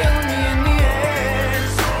and kill me in the end.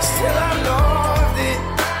 Still I loved it.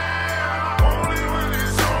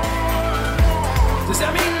 Does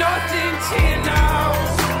that mean nothing to you now?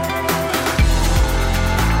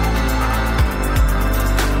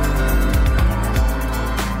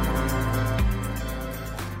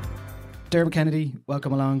 Dermot Kennedy,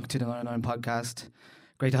 welcome along to the 99 podcast.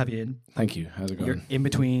 Great to have you in. Thank you. How's it going? You're in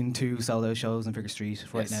between two sold-out shows in Vicar Street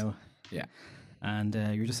right Yes. now. Yeah. And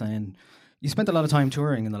you're just saying, you spent a lot of time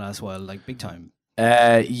touring in the last while, like big time.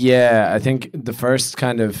 Yeah, I think the first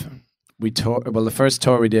kind of Well, the first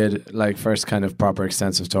tour we did, like first kind of proper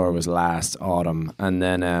extensive tour, was last autumn, and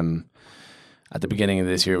then at the beginning of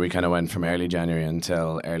this year we kind of went from early January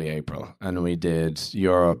until early April, and we did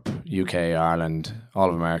Europe, UK, Ireland, all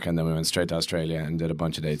of America, and then we went straight to Australia and did a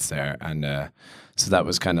bunch of dates there. And so that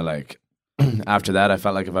was kind of like, after that I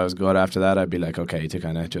felt like if I was good after that, I'd be like okay to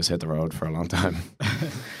kind of just hit the road for a long time.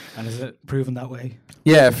 And is it proven that way?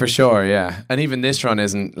 Yeah, for sure. Yeah, and even this run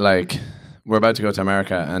isn't like, we're about to go to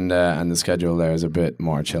America, and the schedule there is a bit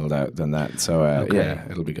more chilled out than that. So yeah,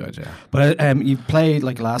 it'll be good. Yeah. But you played,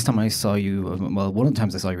 like last time I saw you. Well, one of the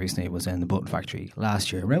times I saw you recently was in the Button Factory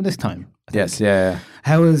last year, around this time. Yes. Yeah.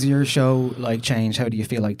 How has your show like changed? How do you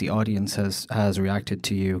feel like the audience has reacted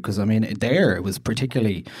to you? Because I mean, it was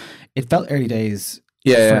particularly. It felt early days.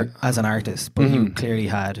 As an artist, but you clearly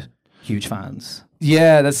had huge fans.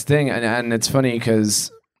 Yeah, that's the thing, and it's funny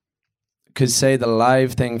because say the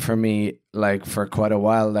live thing for me, like for quite a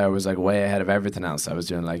while there, was like way ahead of everything else I was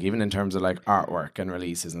doing. Like even in terms of like artwork and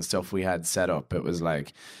releases and stuff we had set up, it was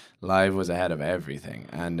like live was ahead of everything.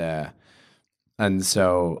 And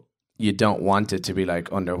so you don't want it to be like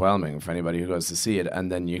underwhelming for anybody who goes to see it,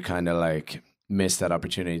 and then you kind of like miss that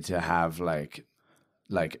opportunity to have like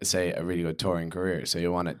say a really good touring career. So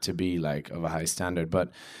you want it to be like of a high standard. But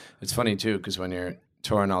it's funny too, because when you're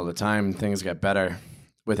touring all the time, things get better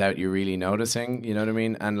without you really noticing, you know what I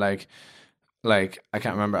mean? And like I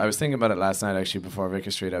can't remember, I was thinking about it last night actually before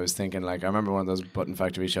Vicar Street. I was thinking like, I remember one of those Button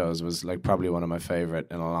Factory shows was like probably one of my favorite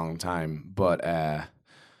in a long time, but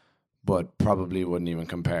probably wouldn't even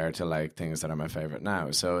compare to like things that are my favorite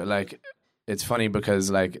now. So like it's funny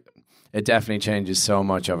because like it definitely changes so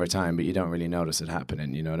much over time, but you don't really notice it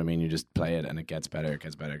happening, you know what I mean? You just play it and it gets better.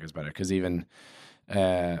 Because even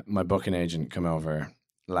my booking agent came over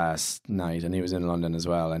last night, and he was in London as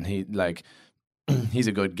well, and he like he's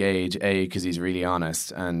a good gauge, A, because he's really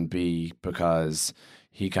honest, and B, because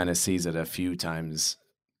he kind of sees it a few times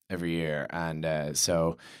every year, and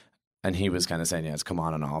he was kind of saying it's come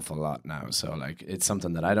on an awful lot now, so like it's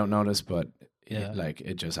something that I don't notice, but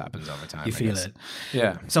it just happens over time. You feel it.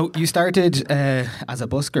 Yeah. So you started as a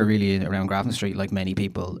busker really around Grafton Street, like many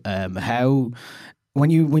people. How When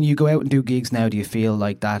you go out and do gigs now, do you feel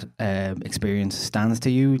like that experience stands to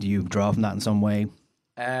you? Do you draw from that in some way?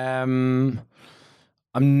 I'm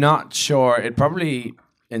not sure. It probably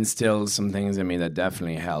instills some things in me that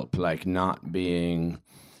definitely help, like not being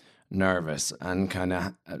nervous and kind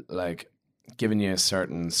of like giving you a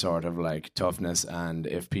certain sort of like toughness. And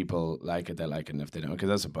if people like it, they like it, and if they don't, because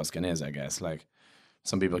that's what busking is, I guess. Like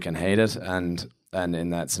some people can hate it, and in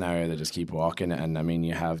that scenario they just keep walking. And I mean,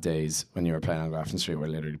 you have days when you were playing on Grafton Street where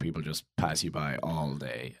literally people just pass you by all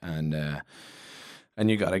day, and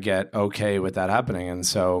you got to get okay with that happening. And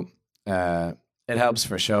so it helps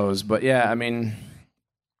for shows. But yeah, I mean,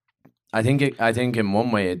 I think in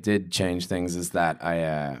one way it did change things, is that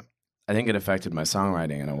I think it affected my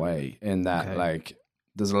songwriting in a way, in that like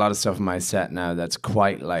there's a lot of stuff in my set now that's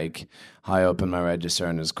quite like high up in my register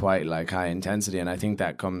and is quite like high intensity, and I think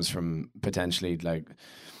that comes from potentially like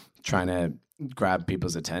trying to grab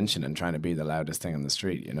people's attention and trying to be the loudest thing on the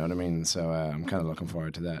street, you know what I mean? So I'm kind of looking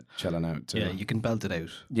forward to that, chilling out too. Yeah, you can belt it out.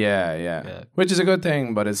 Yeah. Which is a good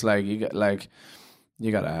thing, but it's like you got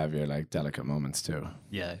to have your like delicate moments too.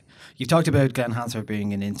 Yeah. You talked about Glenn Hansard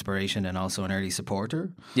being an inspiration and also an early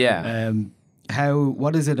supporter. Yeah.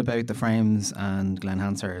 What is it about the Frames and Glenn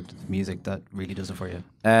Hansard music that really does it for you?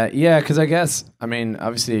 Yeah, because I guess, I mean,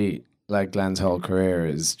 obviously, like Glenn's whole career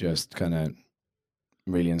is just kind of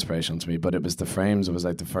really inspirational to me, but it was the Frames, it was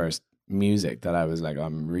like the first music that I was like,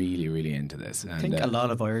 I'm really, really into this. And, I think a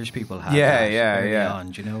lot of Irish people have that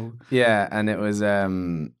on, do you know? Yeah, and it was, I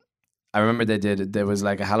remember there was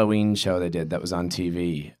like a Halloween show they did that was on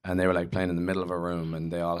TV, and they were like playing in the middle of a room, and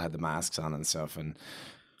they all had the masks on and stuff, and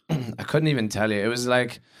I couldn't even tell you. It was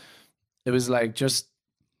like just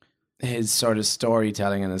his sort of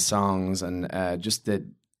storytelling in his songs, and just the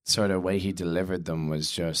sort of way he delivered them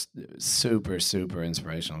was just super, super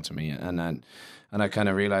inspirational to me. And I kind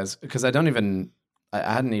of realized, because I hadn't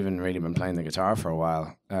even really been playing the guitar for a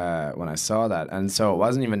while when I saw that, and so it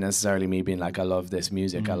wasn't even necessarily me being like, I love this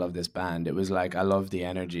music, I love this band. It was like, I love the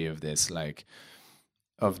energy of this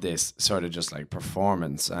sort of just like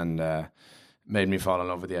performance, and made me fall in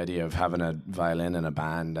love with the idea of having a violin in a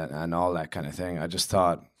band and all that kind of thing. I just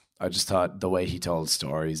thought the way he told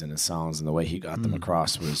stories in his songs and the way he got them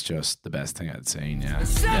across was just the best thing I'd seen. Yeah.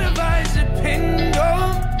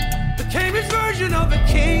 Became his version of a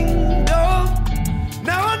kingdom.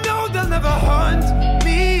 Now I know they'll never haunt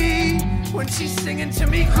me when she's singing to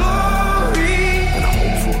me glory.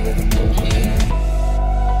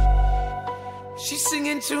 She's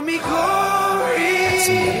singing to me glory.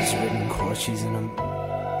 Some letters written, chords, she's in them.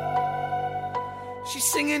 She's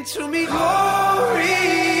singing to me glory.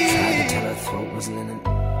 Tried to tell her throat was linen.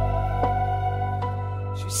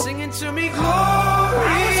 She's singing to me glory.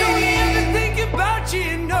 I was only ever thinking about you,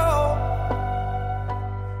 you know.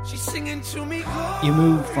 She's singing to me glory. You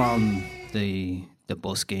move from the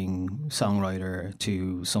busking songwriter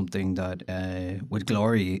to something that, with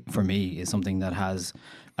Glory, for me, is something that has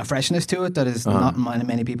a freshness to it that is not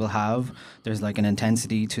many people have. There's like an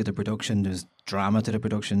intensity to the production. There's drama to the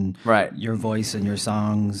production. Right. Your voice and your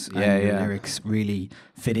songs and your lyrics really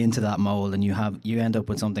fit into that mold, and you end up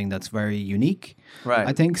with something that's very unique. Right.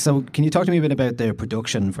 I think so. Can you talk to me a bit about the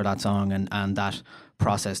production for that song and that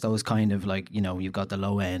process? Those kind of like, you know, you've got the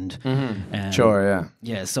low end. Sure, yeah.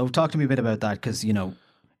 Yeah, so talk to me a bit about that, because, you know,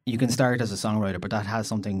 you can start as a songwriter, but that has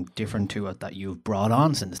something different to it that you've brought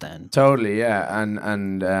on since then. Totally, yeah.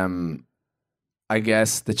 And I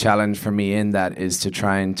guess the challenge for me in that is to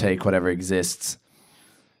try and take whatever exists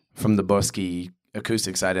from the busky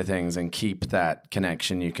acoustic side of things and keep that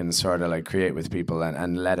connection you can sort of like create with people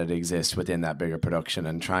and let it exist within that bigger production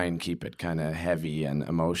and try and keep it kind of heavy and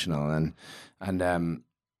emotional and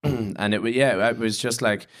it was just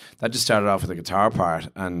like that. Just started off with the guitar part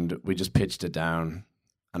and we just pitched it down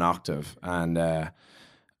an octave and it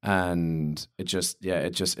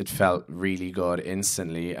felt really good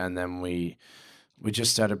instantly. And then we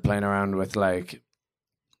just started playing around with like,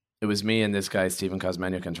 it was me and this guy Stephen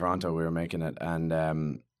Kosmenyuk in Toronto. We were making it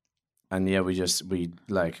and we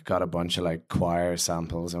like got a bunch of like choir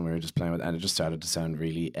samples and we were just playing with it, and it just started to sound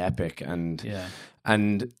really epic and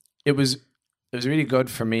it was really good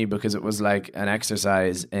for me because it was like an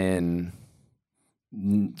exercise in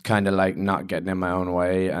kind of like not getting in my own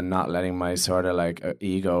way and not letting my sort of like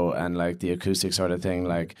ego and like the acoustic sort of thing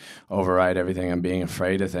like override everything and being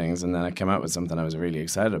afraid of things. And then I came out with something I was really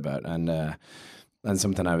excited about and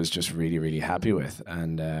something I was just really, really happy with.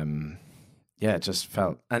 And it just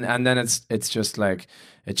felt and then it's just like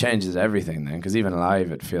it changes everything then, because even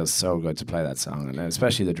live it feels so good to play that song, and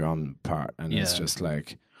especially the drum part. And it's just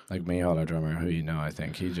like Micheál, our drummer, who you know, I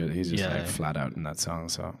think he's just like flat out in that song.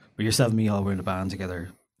 So, but yourself and Micheál were in a band together.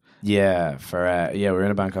 Yeah, we were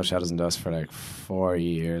in a band called Shadows and Dust for like 4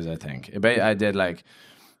 years, I think. I did like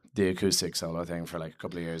the acoustic solo thing for like a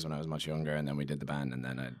couple of years when I was much younger, and then we did the band, and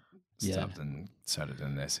then I stopped and started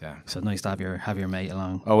doing this. Yeah, so nice to have your mate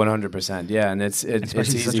along. Oh, 100%. Yeah, and it's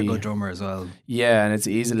especially easy. Such a good drummer as well. Yeah, and it's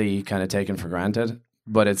easily kind of taken for granted,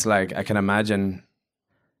 but it's like I can imagine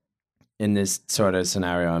in this sort of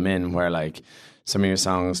scenario I'm in where like some of your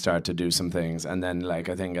songs start to do some things and then like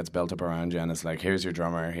a thing gets built up around you and it's like, here's your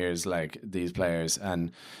drummer, here's like these players.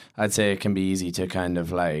 And I'd say it can be easy to kind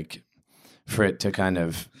of like for it to kind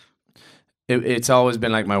of it's always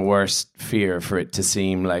been like my worst fear for it to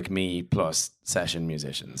seem like me plus session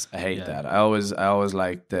musicians. I hate that. I always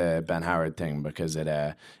liked the Ben Howard thing because it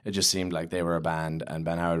just seemed like they were a band and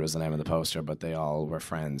Ben Howard was the name of the poster, but they all were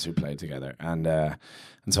friends who played together. And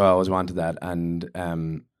so I always wanted that. And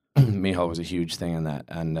Micheál was a huge thing in that.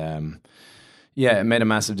 And it made a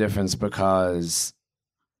massive difference because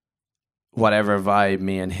whatever vibe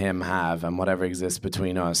me and him have and whatever exists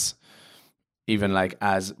between us, even like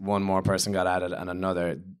as one more person got added and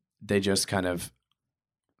another, they just kind of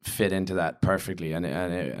fit into that perfectly.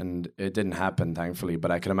 And it didn't happen, thankfully,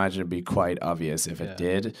 but I can imagine it'd be quite obvious if it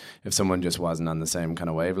did, if someone just wasn't on the same kind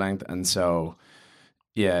of wavelength. And so,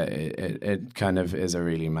 it kind of is a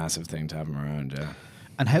really massive thing to have him around. Yeah.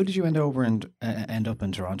 And how did you end up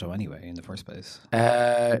in Toronto anyway in the first place?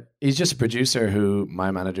 He's just a producer who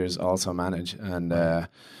my managers also manage, and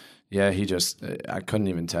he just, I couldn't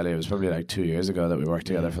even tell you. It was probably like 2 years ago that we worked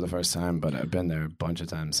together for the first time, but I've been there a bunch of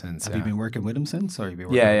times since. Have you been working with him since? Or have you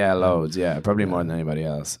been loads. Yeah, probably more than anybody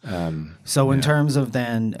else. So in terms of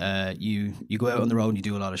then, you go out on the road and you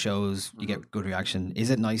do a lot of shows, you get good reaction. Is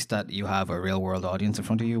it nice that you have a real world audience in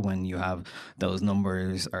front of you when you have those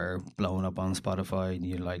numbers are blowing up on Spotify and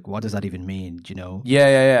you're like, what does that even mean? Do you know?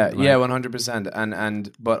 Yeah, 100%.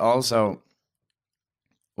 And but also,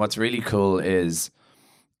 what's really cool is,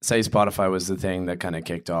 say Spotify was the thing that kind of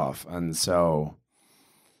kicked off. And so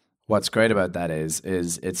what's great about that is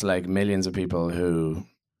it's like millions of people who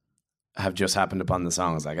have just happened upon the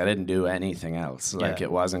songs. Like I didn't do anything else. Like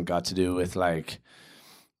it wasn't got to do with like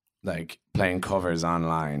playing covers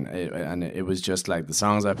online. It was just like the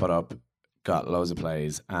songs I put up got loads of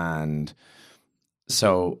plays. And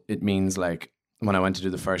so it means like when I went to do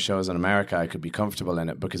the first shows in America, I could be comfortable in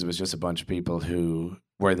it because it was just a bunch of people who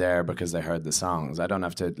were there because they heard the songs. I don't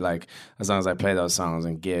have to, like, as long as I play those songs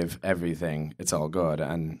and give everything, it's all good.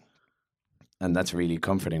 And and that's really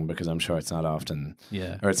comforting because I'm sure it's not often,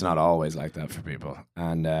 Yeah. or it's not always like that for people.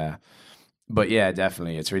 And but yeah,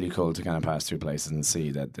 definitely, it's really cool to kind of pass through places and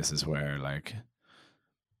see that this is where like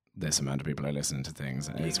this amount of people are listening to things,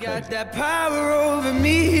 and it's crazy. Got that power over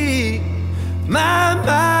me, my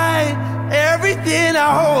mind. Everything I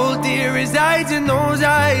hold dear resides in those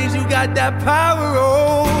eyes. You got that power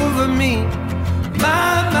over me,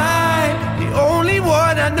 my mind. The only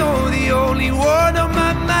one I know, the only one on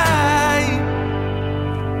my mind.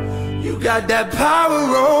 You got that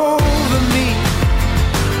power over me.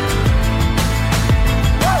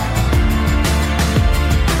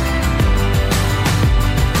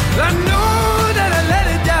 I know that I let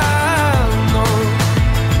it down, no,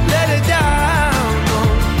 let it down, no.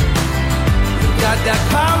 You got that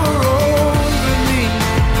power over me,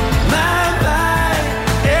 my mind.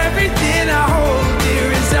 Everything I hold dear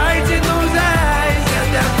resides in those eyes.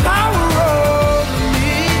 Got that power over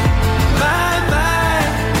me, my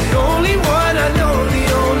mind. The only one I know, the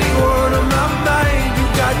only one on my mind. You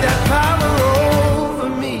got that power over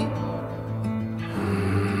me.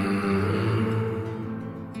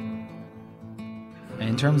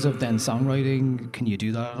 In terms of then songwriting, can you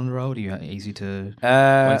do that on the road? Are you easy to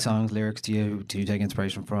write songs, lyrics? Do you take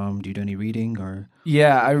inspiration from? Do you do any reading or?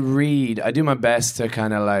 Yeah, I read. I do my best to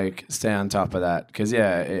kind of like stay on top of that because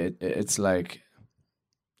it's like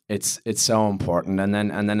it's so important. And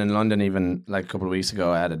then in London, even like a couple of weeks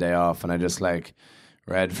ago, I had a day off and I just like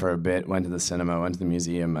read for a bit, went to the cinema, went to the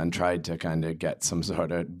museum, and tried to kind of get some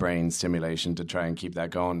sort of brain stimulation to try and keep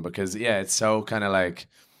that going because it's so kind of like.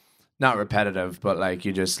 Not repetitive, but like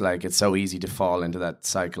you just like it's so easy to fall into that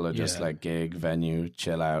cycle of just like gig, venue,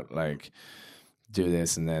 chill out, like do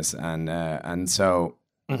this and this, and so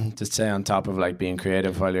to stay on top of like being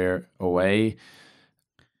creative while you're away.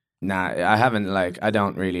 Nah, I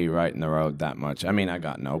don't really write in the road that much. I mean, I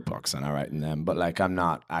got notebooks and I write in them, but like I'm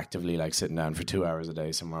not actively like sitting down for 2 hours a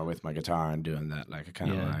day somewhere with my guitar and doing that. Like I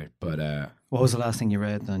kind of like, but what was the last thing you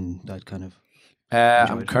read? And that kind of.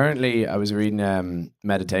 I was reading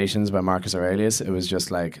Meditations by Marcus Aurelius. It was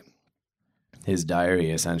just like his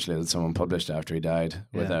diary, essentially, that someone published after he died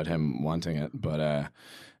without him wanting it. But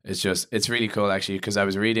it's really cool, actually, because I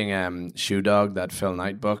was reading Shoe Dog, that Phil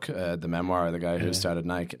Knight book, the memoir of the guy who started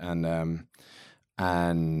Nike, and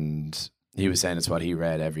he was saying it's what he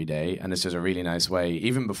read every day, and it's just a really nice way,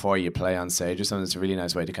 even before you play on stage or something, it's a really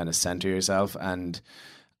nice way to kind of center yourself and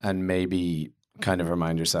maybe kind of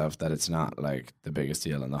remind yourself that it's not like the biggest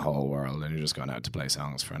deal in the whole world and you're just going out to play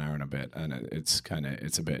songs for an hour and a bit, and it's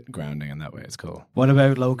a bit grounding in that way. It's cool. What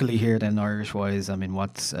about locally here then, Irish wise? I mean,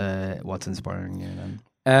 what's inspiring you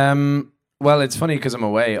then? Well, it's funny because I'm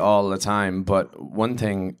away all the time, but one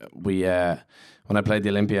thing when I played the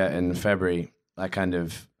Olympia in February,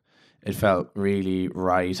 it felt really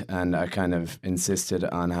right, and I kind of insisted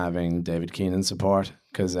on having David Keenan's support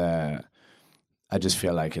because I just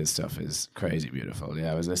feel like his stuff is crazy beautiful.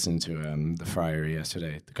 Yeah, I was listening to the Friar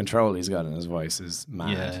yesterday. The control he's got in his voice is mad.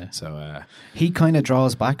 Yeah. So he kind of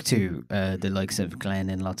draws back to the likes of Glenn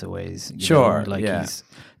in lots of ways. Sure. Like yeah.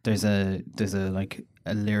 There's a like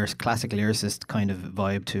a classic lyricist kind of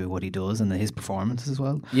vibe to what he does and his performance as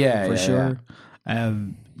well. Yeah, for sure.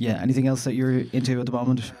 Yeah. Anything else that you're into at the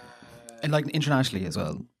moment, and like internationally as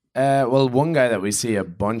well? Well, one guy that we see a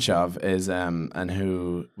bunch of is and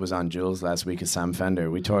who was on Jules last week is Sam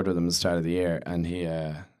Fender. We toured with him at the start of the year, and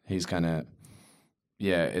he's kind of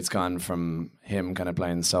it's gone from him kind of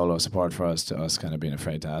playing solo support for us to us kind of being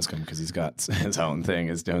afraid to ask him because he's got his own thing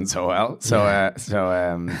is doing so well. So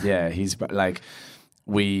he's like,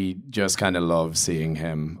 we just kind of love seeing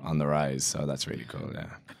him on the rise. So that's really cool. Yeah.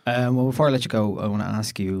 Well, before I let you go, I want to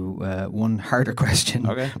ask you one harder question.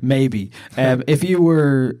 Okay. Maybe if you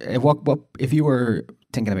were if you were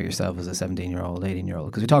thinking about yourself as a 17-year-old,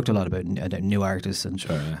 18-year-old, because we talked a lot about new artists, and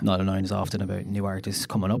Not a Nine is often about new artists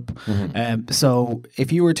coming up. Mm-hmm. So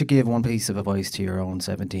if you were to give one piece of advice to your own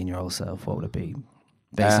 17-year-old self, what would it be,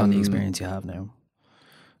 based on the experience you have now?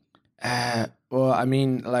 Well, I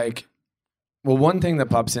mean, like, one thing that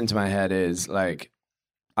pops into my head is like,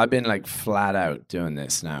 I've been like flat out doing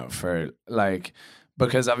this now for like,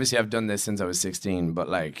 because obviously I've done this since I was 16, but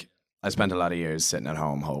like I spent a lot of years sitting at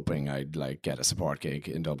home hoping I'd like get a support gig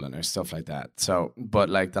in Dublin or stuff like that. So, but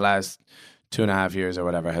like the last 2.5 years or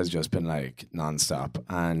whatever has just been like nonstop.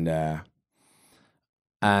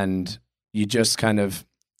 And you just kind of,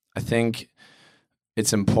 I think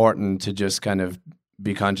it's important to just kind of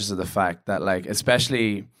be conscious of the fact that like,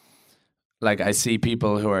 especially like I see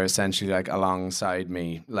people who are essentially like alongside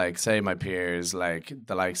me, like say my peers, like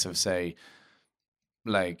the likes of say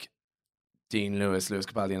like Dean Lewis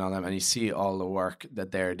Capaldi and all them, and you see all the work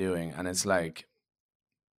that they're doing, and it's like,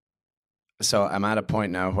 so I'm at a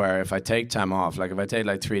point now where if I take time off, like if I take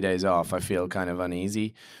like 3 days off, I feel kind of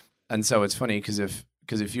uneasy. And so it's funny because if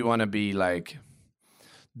you want to be like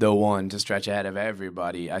the one to stretch ahead of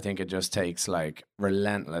everybody, I think it just takes like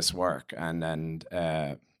relentless work, and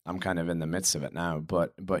I'm kind of in the midst of it now.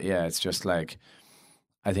 But yeah, it's just like,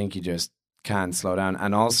 I think you just can't slow down.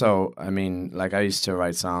 And also, I mean, like I used to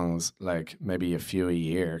write songs like maybe a few a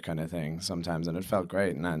year kind of thing sometimes, and it felt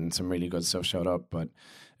great, and some really good stuff showed up. But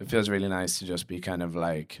it feels really nice to just be kind of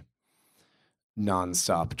like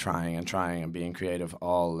non-stop trying and being creative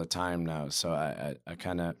all the time now. So I'd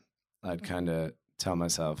kind of tell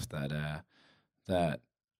myself that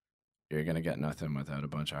you're gonna get nothing without a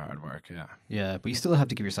bunch of hard work. Yeah, but you still have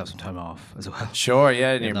to give yourself some time off as well. Sure,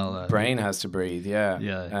 yeah, and your brain has to breathe. Yeah.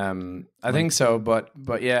 I think so, but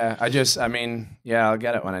yeah, I mean, I'll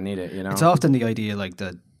get it when I need it. You know, it's often the idea like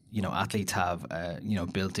that. Athletes have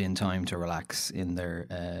built-in time to relax in their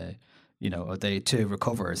to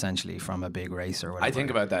recover essentially from a big race or whatever. I think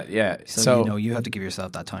about that, yeah. So you have to give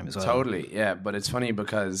yourself that time as well. Totally, yeah. But it's funny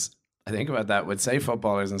because I think about that with, say,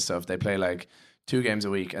 footballers and stuff. They play like 2 games a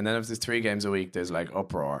week, and then if there's 3 games a week, there's like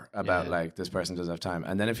uproar about like this person doesn't have time.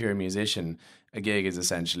 And then if you're a musician, a gig is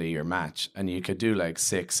essentially your match, and you could do like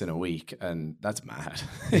 6 in a week, and that's mad.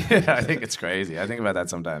 I think it's crazy. I think about that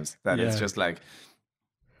sometimes. It's just like,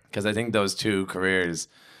 because I think those 2 careers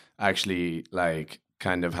actually like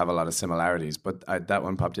kind of have a lot of similarities. But that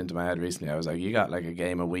one popped into my head recently. I was like, you got like a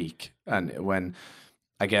game a week, and when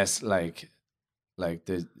I guess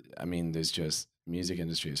there's just, music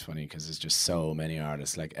industry is funny because there's just so many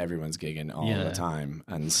artists. Like everyone's gigging all the time,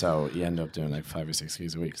 and so you end up doing like 5 or 6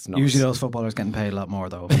 gigs a week. It's nuts. Usually those footballers getting paid a lot more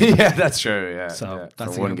though. Yeah, that's true. Yeah, so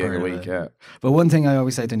that's for 1 gig a week. Yeah, but one thing I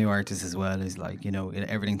always say to new artists as well is like,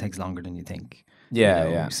 everything takes longer than you think.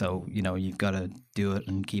 Yeah. So you've got to do it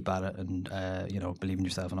and keep at it, and believe in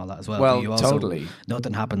yourself and all that as well. Well, but you also, totally.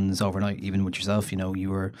 Nothing happens overnight. Even with yourself, you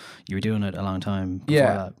were doing it a long time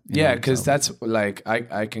before that. Because that's like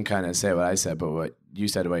I can kind of say what I said, but what you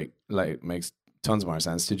said like makes tons more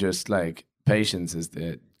sense. To just like, patience is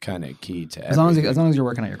the kind of key to everything. As long as you're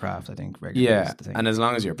working at your craft, I think regularly. Yeah, and as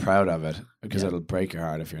long as you're proud of it, because it'll break your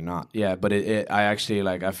heart if you're not. Yeah, but I actually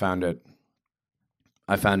like I found it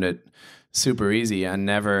super easy, and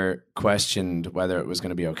never questioned whether it was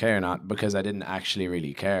going to be okay or not, because I didn't actually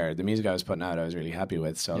really care. The music I was putting out, I was really happy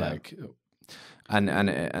with. So like,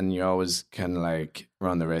 and you always kind of like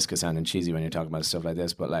run the risk of sounding cheesy when you're talking about stuff like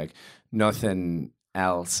this, but like nothing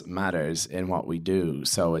else matters in what we do.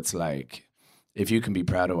 So it's like, if you can be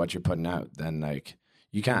proud of what you're putting out, then like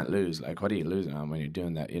you can't lose. Like, what are you losing on when you're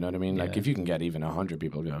doing that? You know what I mean? Like, if you can get even 100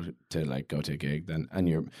 people go to a gig, then and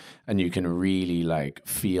you can really like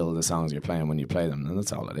feel the songs you're playing when you play them, then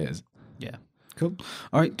that's all it is. Yeah, cool.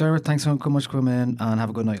 All right, Dermot, thanks so much for coming in, and have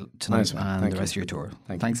a good night tonight. Nice one. And Thank the rest you. of your tour.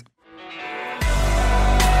 Thanks.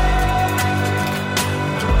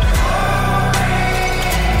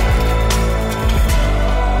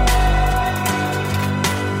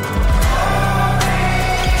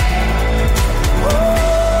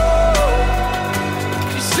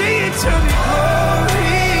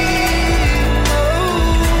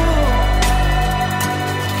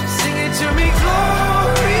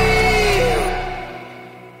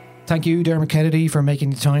 Thank you, Dermot Kennedy, for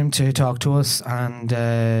making the time to talk to us, and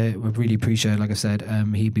we really appreciate it. Like I said,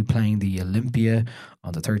 he'll be playing the Olympia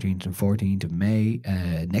on the 13th and 14th of May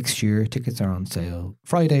next year. Tickets are on sale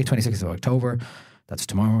Friday, 26th of October. That's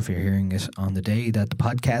tomorrow if you're hearing it on the day that the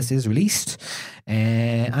podcast is released.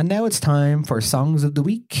 And now it's time for Songs of the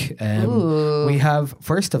Week. We have,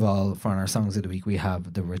 first of all, for our Songs of the Week, we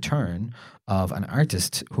have the return of an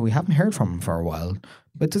artist who we haven't heard from for a while,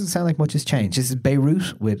 but it doesn't sound like much has changed. This is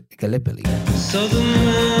Beirut with Gallipoli. So the moon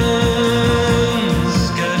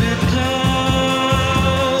scattered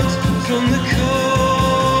clouds from the cold,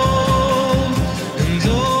 and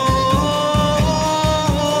all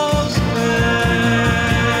spare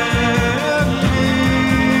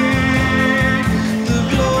me the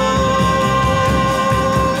glow.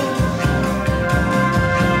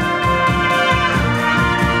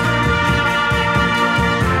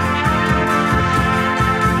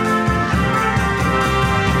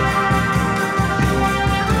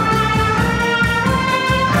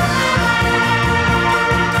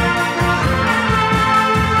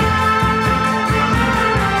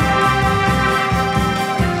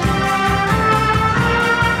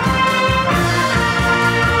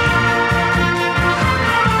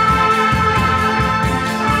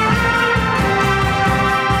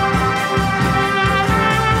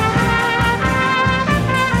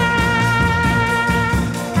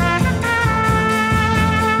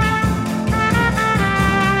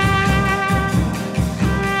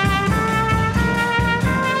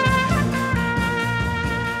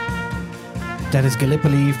 That is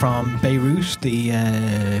Gallipoli from Beirut,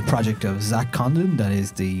 the project of Zach Condon. That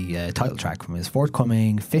is the title track from his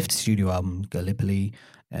forthcoming 5th studio album, Gallipoli,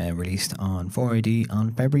 released on 4AD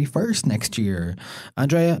on February 1st next year.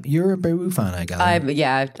 Andrea, you're a Beirut fan, I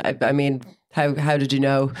gather. I mean, how did you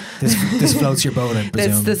know? This floats your boat, I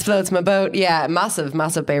presume. This floats my boat. Yeah, massive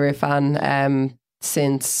Beirut fan.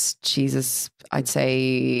 Since Jesus, I'd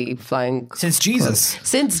say flying. Since Jesus.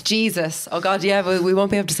 Oh God, yeah, we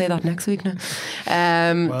won't be able to say that next week now.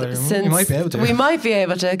 We might be able to. We might be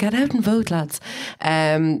able to get out and vote, lads.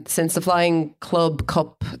 Since the Flying Club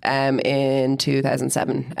Cup in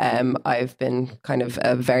 2007, I've been kind of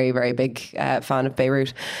a very, very big fan of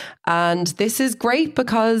Beirut. And this is great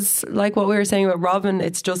because, like what we were saying about Robyn,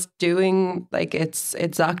 it's just doing, like, it's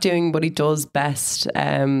Zach doing what he does best.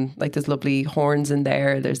 Like, there's lovely horns in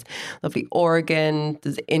there, there's lovely organ,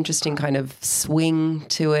 there's interesting kind of swing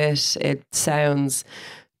to it. It sounds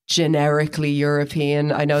generically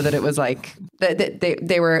European. I know that it was like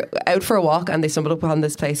they were out for a walk and they stumbled upon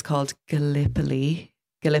this place called Gallipoli,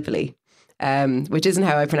 which isn't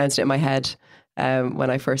how I pronounced it in my head when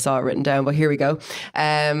I first saw it written down, but here we go.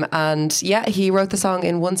 And yeah, he wrote the song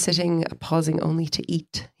in one sitting, pausing only to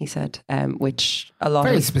eat, he said, which a lot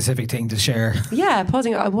very specific thing to share. Yeah,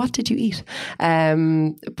 pausing, what did you eat?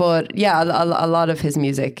 But yeah, a lot of his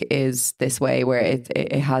music is this way, where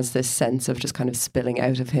it has this sense of just kind of spilling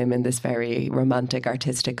out of him in this very romantic,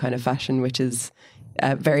 artistic kind of fashion, which is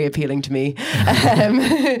very appealing to me.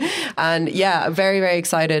 And yeah, very, very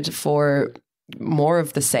excited for more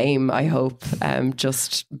of the same, I hope.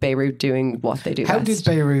 Just Beirut doing what they do How best. did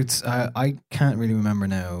Beirut's I can't really remember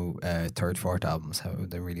now, third, fourth albums, how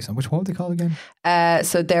they really sound. What were they called again?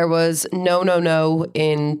 So there was No No No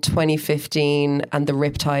in 2015 and The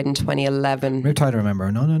Riptide in 2011. Riptide, I remember.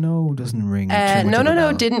 No doesn't ring too much No of a No No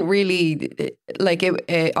bell. didn't really, like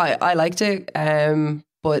it, I liked it,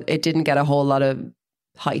 but it didn't get a whole lot of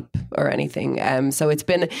hype or anything. So it's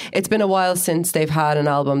been a while since they've had an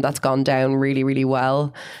album that's gone down really, really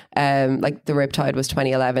well. Like The Riptide was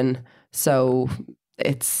 2011. So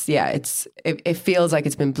it feels like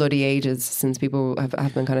it's been bloody ages since people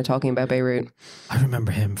have been kind of talking about Beirut. I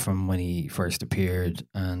remember him from when he first appeared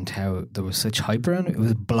and how there was such hype around it. It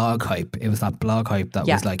was blog hype. It was that blog hype that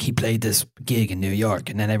was like, he played this gig in New York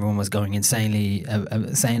and then everyone was going insanely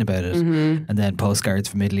insane about it. Mm-hmm. And then Postcards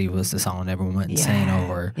from Italy was the song everyone went insane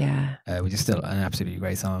over. Yeah. Which is still an absolutely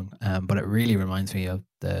great song. But it really reminds me of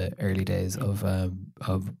the early days of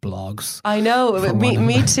blogs. I know,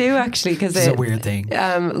 me too, actually, because it's a weird thing.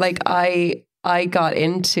 Like I got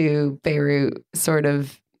into Beirut sort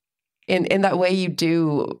of in that way you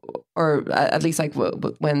do, or at least like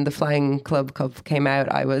when the Flying Club Cup came out,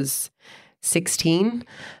 I was 16.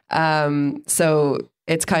 So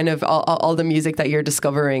it's kind of all the music that you're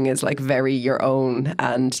discovering is like very your own,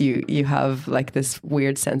 and you have like this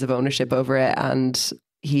weird sense of ownership over it. And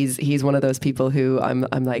he's one of those people who I'm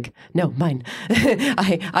like, no, mine.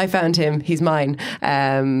 I found him. He's mine.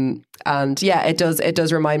 And yeah, it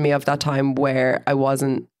does remind me of that time where I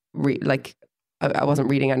wasn't I wasn't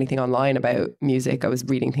reading anything online about music. I was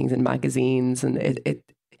reading things in magazines, and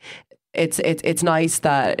it's nice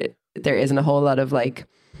that there isn't a whole lot of like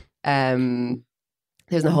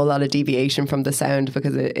there's a whole lot of deviation from the sound,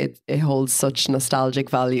 because it holds such nostalgic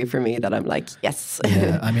value for me that I'm like, yes.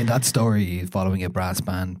 Yeah, I mean, that story following a brass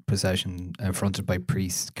band procession fronted by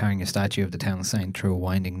priests carrying a statue of the town saint through a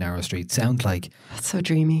winding narrow street sounds like... That's so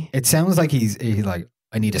dreamy. It sounds like he's like,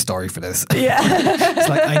 I need a story for this. Yeah. It's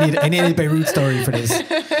like, I need a Beirut story for this.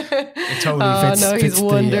 It totally fits. Oh no, he's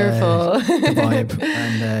wonderful. The vibe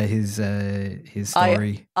and his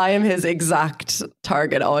story. I am his exact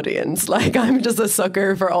target audience. Like, I'm just a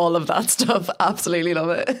sucker for all of that stuff. Absolutely love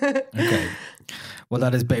it. Okay. Well,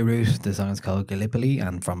 that is Beirut. The song is called Gallipoli,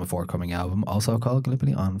 and from a forthcoming album also called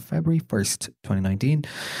Gallipoli on February 1st, 2019.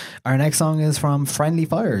 Our next song is from Friendly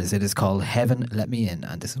Fires. It is called Heaven Let Me In,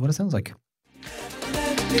 and this is what it sounds like.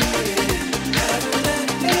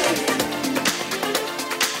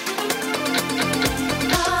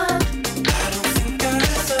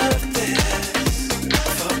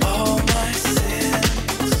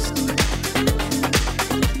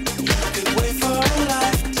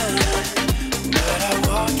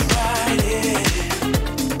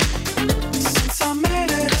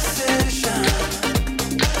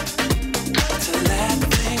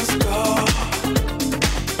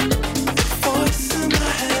 Voice in my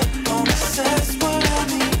head,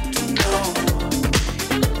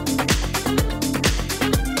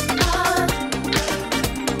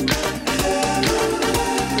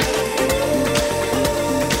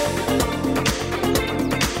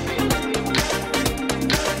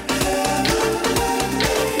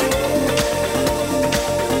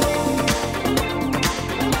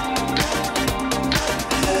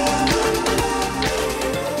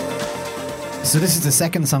 So this is the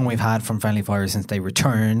second song we've had from Friendly Fire since they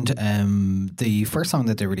returned. The first song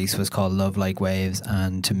that they released was called Love Like Waves,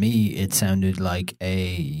 and to me it sounded like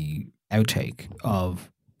a outtake of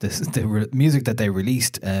the music that they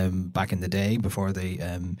released back in the day before they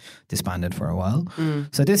disbanded for a while.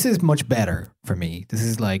 So this is much better for me. This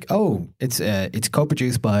is like, it's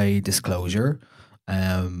co-produced by Disclosure.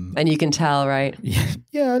 And you can tell, right?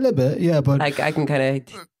 Yeah, a little bit. Yeah, but I can kind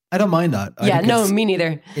of... I don't mind that. Me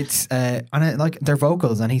neither. It's and I like their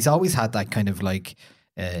vocals, and he's always had that kind of like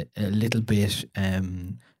a little bit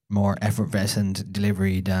more effervescent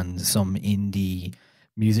delivery than some indie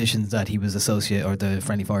musicians that he was associated, or the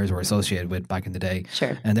Friendly Fires were associated with back in the day.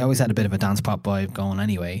 Sure. And they always had a bit of a dance pop vibe going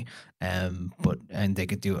anyway. And they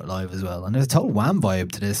could do it live as well. And there's a total Wham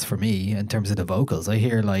vibe to this for me in terms of the vocals. I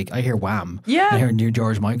hear Wham. Yeah. I hear New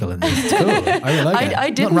George Michael in this. It's cool. I really like it. I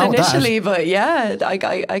didn't initially, but yeah,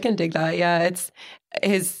 I can dig that. Yeah, it's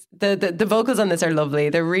the vocals on this are lovely.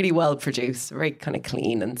 They're really well produced, very kind of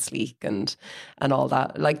clean and sleek and all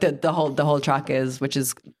that. Like the whole track is, which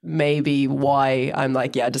is maybe why I'm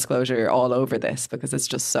like, yeah, Disclosure all over this, because it's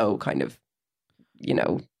just so kind of,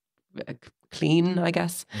 clean, I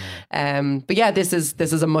guess. But yeah, this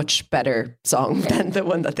is a much better song than the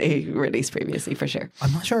one that they released previously, for sure.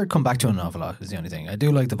 I'm not sure I'd come back to it an awful lot is the only thing. I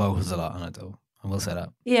do like the vocals a lot on it though. I will say that.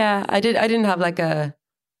 Yeah, I didn't have like a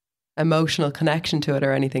emotional connection to it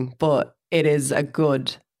or anything, but it is a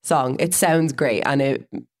good song. It sounds great, and it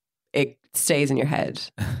stays in your head,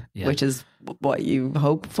 which is what you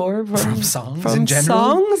hope for from songs in general.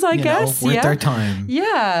 Songs, I guess, worth their time.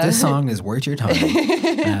 Yeah, this song is worth your time.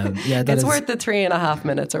 It's worth the 3.5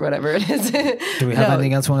 minutes or whatever it is. Do we have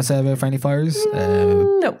anything else you want to say about Friendly Fires?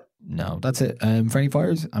 No, that's it. Friendly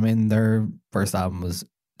Fires. I mean, their first album was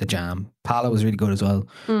The Jam. Pala was really good as well,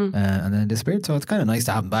 and then Disappeared. So it's kind of nice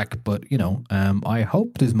to have them back. But I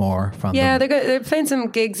hope there's more from them. Yeah, they're playing some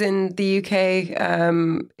gigs in the UK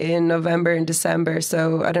in November and December.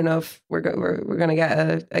 So I don't know if we're going to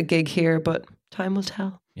get a gig here, but time will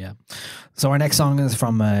tell. Yeah. So our next song is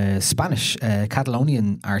from a Spanish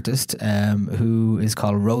Catalonian artist who is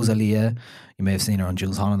called Rosalía. You may have seen her on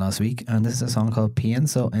Jules Holland last week, and this is a song called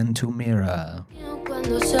Pienso en tu mira.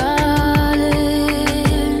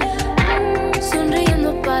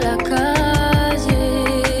 Sonriendo pa' la calle,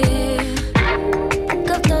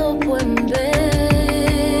 acá todos pueden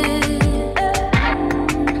ver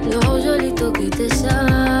los hoyuelitos que te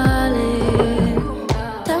salen.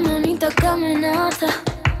 Tan bonita que amenaza,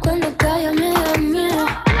 cuando cae me da miedo.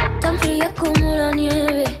 Tan fría como la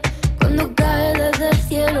nieve, cuando cae desde el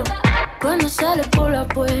cielo. Cuando sale por la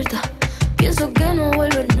puerta, pienso que no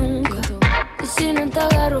vuelves nunca. Y si no te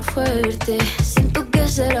agarro fuerte, siento que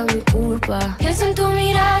será mi culpa. Pienso en tu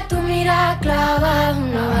mira clava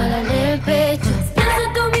una bala en el pecho. Pienso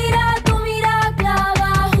en tu mira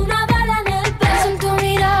clava una bala en el pecho. Pienso en tu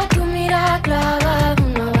mira clava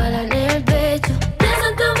una bala en el pecho. Pienso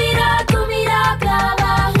en tu mira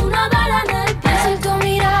clava una bala en el pecho. Pienso en tu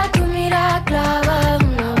mira clava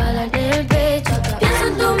una bala en el pecho. Pienso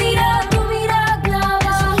en tu mira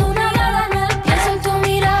clava una bala en el pecho. Pienso en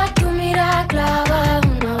tu mira clava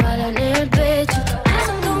una bala en el pecho.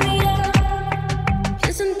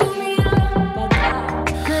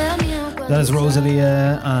 That is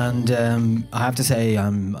Rosalía, and I have to say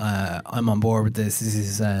I'm on board with this. This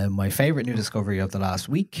is my favourite new discovery of the last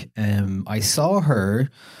week. I saw her.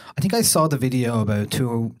 I think I saw the video about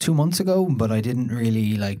two months ago, but I didn't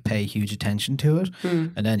really pay huge attention to it.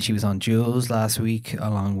 And then she was on Jules last week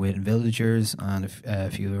along with Villagers and a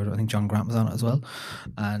few other. I think John Grant was on it as well.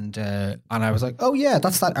 And I was like, oh yeah,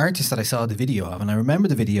 that's that artist that I saw the video of. And I remember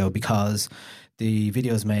the video because the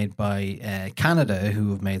video is made by Canada,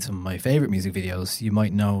 who have made some of my favourite music videos. You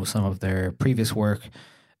might know some of their previous work.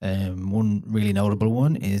 One really notable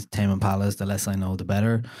one is Tame Impala's The Less I Know The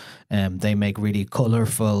Better. They make really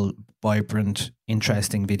colourful, vibrant,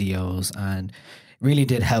 interesting videos, and really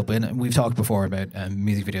did help. And we've talked before about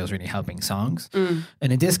music videos really helping songs. And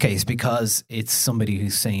in this case, because it's somebody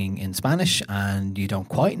who's singing in Spanish and you don't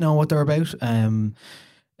quite know what they're about,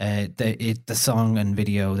 the song and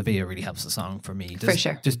video, the video really helps the song for me. For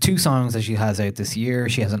sure. There's 2 songs that she has out this year.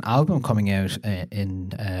 She has an album coming out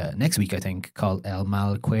in next week, I think, called El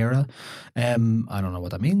Mal Quera. I don't know what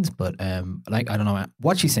that means, but I don't know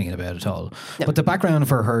what she's singing about at all. No. But the background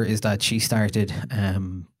for her is that she started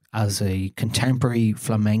as a contemporary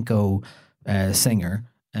flamenco singer,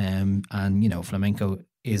 and flamenco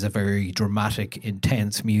is a very dramatic,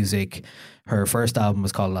 intense music. Her first album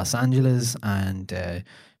was called Los Angeles, and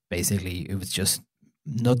basically it was just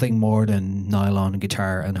nothing more than nylon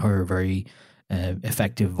guitar and her very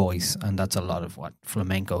effective voice, and that's a lot of what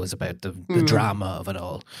flamenco is about, the drama of it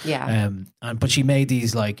all. But she made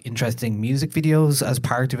these like interesting music videos as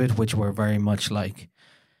part of it, which were very much like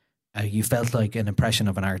you felt like an impression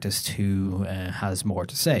of an artist who has more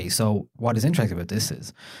to say. So what is interesting about this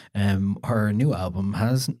is her new album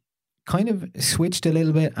has kind of switched a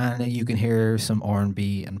little bit, and you can hear some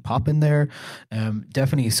R&B and pop in there.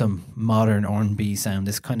 Definitely some modern R&B sound.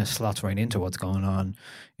 This kind of slots right into what's going on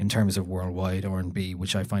in terms of worldwide R&B,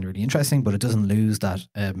 which I find really interesting, but it doesn't lose that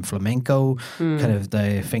flamenco, kind of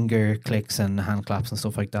the finger clicks and hand claps and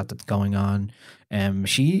stuff like that that's going on.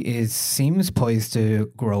 She seems poised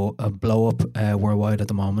to blow up worldwide at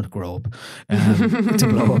the moment. To blow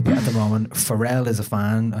up at the moment. Pharrell is a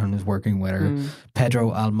fan and is working with her.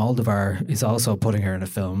 Pedro Almodovar is also putting her in a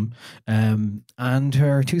film. And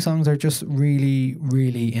her 2 songs are just really,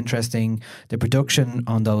 really interesting. The production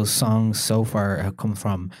on those songs so far have come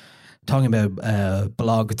from, talking about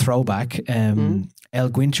blog throwback, El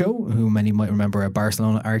Guincho, who many might remember, a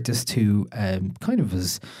Barcelona artist who kind of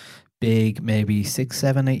was big maybe 6,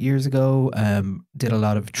 7, 8 years ago, did a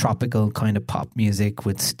lot of tropical kind of pop music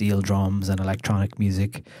with steel drums and electronic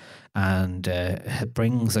music, and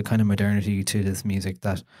brings a kind of modernity to this music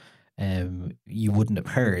that you wouldn't have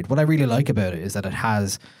heard. What I really like about it is that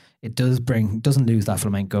doesn't lose that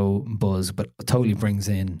flamenco buzz, but it totally brings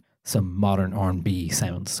in some modern R&B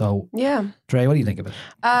sounds. So yeah, Dre, what do you think about it?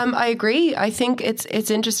 I agree. I think it's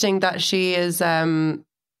interesting that she is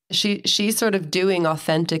she's sort of doing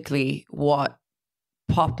authentically what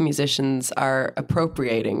pop musicians are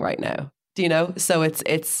appropriating right now. Do you know? So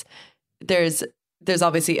there's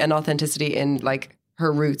obviously an authenticity in like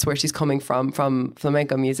her roots, where she's coming from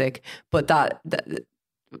flamenco music, but that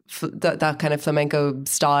kind of flamenco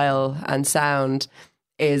style and sound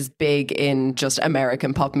is big in just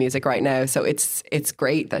American pop music right now. So it's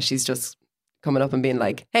great that she's just coming up and being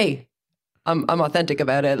like, hey, I'm authentic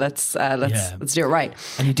about it. Let's do it right.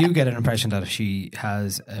 And you do get an impression that she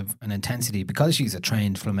has an intensity because she's a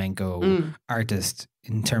trained flamenco artist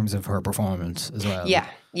in terms of her performance as well.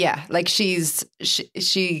 Yeah. Like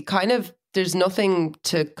she kind of, there's nothing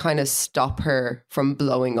to kind of stop her from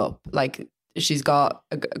blowing up. Like, she's got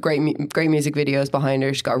great music videos behind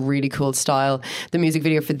her. She's got a really cool style. The music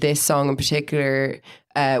video for this song in particular,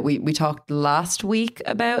 we talked last week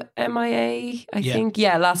about MIA, I think.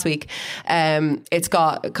 Yeah, last week. It's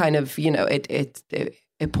got kind of,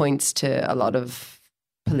 it points to a lot of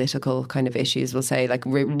political kind of issues, we'll say. Like,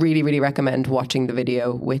 really, really recommend watching the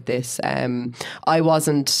video with this. I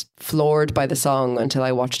wasn't floored by the song until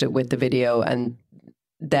I watched it with the video, and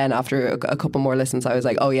then after a couple more listens, I was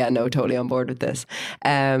like, oh yeah, no, totally on board with this.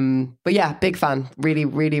 But yeah, big fan. Really,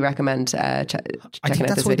 really recommend checking out this video. I think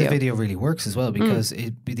that's why the video really works as well, because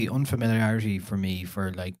it'd be the unfamiliarity for me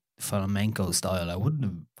for like flamenco style. I wouldn't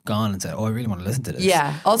have gone and said, oh, I really want to listen to this.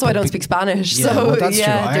 Yeah. Also, I don't speak Spanish. Yeah, so that's true.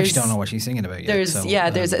 I actually don't know what she's singing about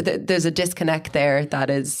yet. There's a disconnect there that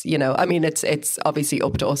is, I mean, it's obviously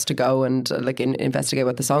up to us to go and investigate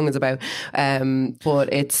what the song is about.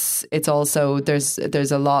 But it's also, there's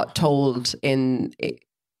a lot told in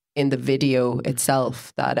the video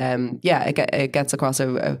itself that, it gets across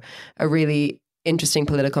a really interesting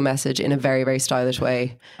political message in a very, very stylish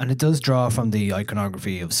way. And it does draw from the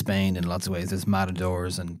iconography of Spain in lots of ways. There's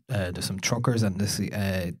matadors and there's some truckers and this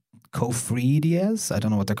cofrades, I don't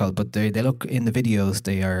know what they're called, but they look, in the videos,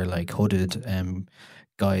 they are like hooded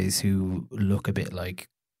guys who look a bit like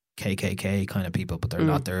KKK kind of people, but they're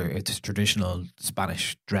not. It's traditional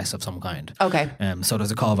Spanish dress of some kind. Okay. So there's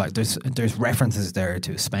a callback. There's references there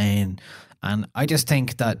to Spain, and I just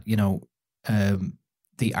think that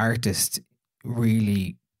the artist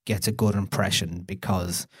really gets a good impression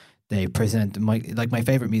because they present my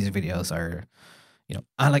favorite music videos are,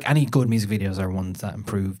 and like any good music videos are ones that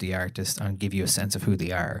improve the artist and give you a sense of who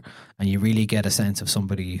they are, and you really get a sense of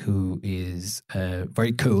somebody who is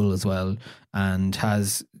very cool as well and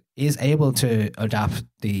is able to adapt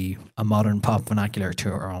a modern pop vernacular to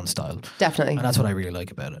her own style. Definitely. And that's what I really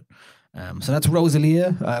like about it. So that's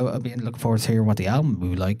Rosalia. I'll be looking forward to hearing what the album will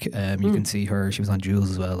be like. You can see her. She was on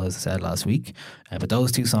Jules as well, as I said last week. But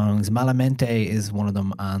those 2 songs, Malamente is one of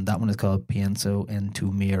them, and that one is called Pienso en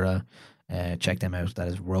tu mira. Check them out. That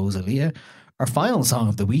is Rosalia. Our final song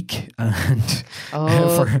of the week. And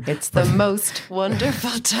it's the most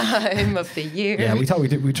wonderful time of the year. Yeah, we thought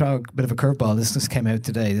we'd try a bit of a curveball. This just came out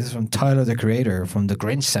today. This is from Tyler, the Creator, from the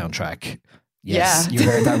Grinch soundtrack. Yes, you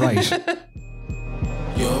heard that right.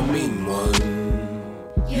 You're a mean one.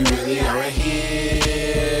 You really are a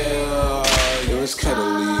heel. You're as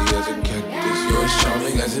cuddly as a cactus. You're as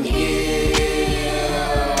charming as an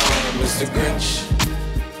eel. Mr. Grinch.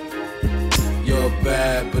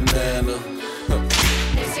 bad banana.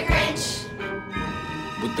 Mr. Grinch.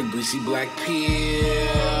 With the greasy black peel.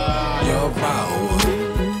 You're a wild one.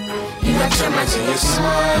 You got termites in your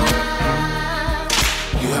smile.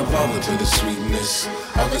 You have all to the sweetness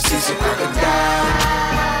of the season crocodile.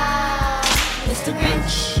 Mr.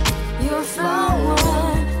 Grinch. You're a flower.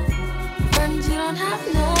 Friends you don't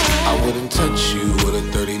have none. I wouldn't touch you with a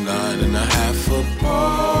 39 and a half foot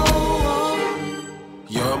pole.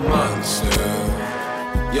 You're a monster.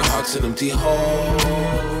 Your heart's an empty hole.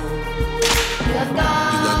 You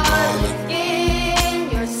got garlic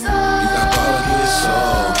in your soul. You got garlic in your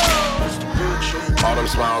soul. All them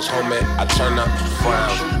smiles, homie, I turn up,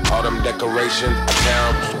 frown. All them decorations, I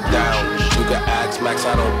tear them down. You can ask Max,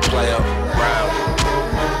 I don't play around.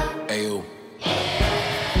 Ayo.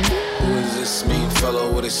 Who is this mean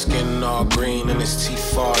fellow with his skin all green and his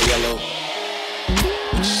teeth all yellow?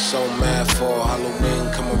 What you so mad for?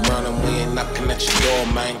 Halloween come around and we ain't knocking at your door,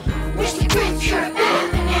 man. Mr. Grinch, you're a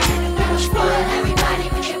bad banana. Spoil everybody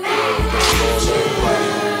with your bad. Spoil everybody.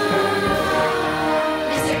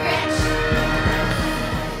 Mr. Grinch.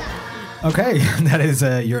 Okay, that is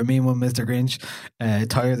You're a Mean One, Mr. Grinch,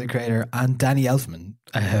 Tyler the Creator, and Danny Elfman.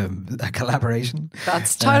 A collaboration.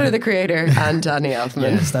 That's Tyler the Creator and Danny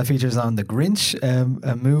Elfman. Yes, that features on the Grinch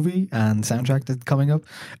a movie and soundtrack that's coming up.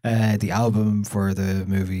 The album for the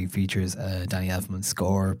movie features Danny Elfman's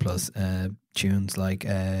score plus tunes like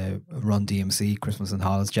Run DMC, Christmas in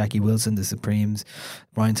Hollis, Jackie Wilson, The Supremes,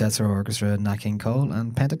 Brian Setzer Orchestra, Nat King Cole,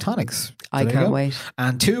 and Pentatonics. I can't wait.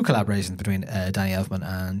 And 2 collaborations between Danny Elfman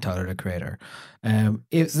and Tyler the Creator.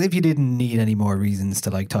 It's as if you didn't need any more reasons to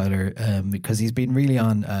like Tyler, because he's been really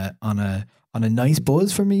on a nice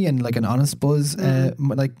buzz for me, and like an honest buzz,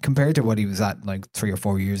 like compared to what he was at like 3 or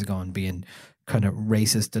 4 years ago and being kind of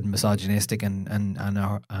racist and misogynistic and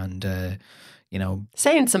you know,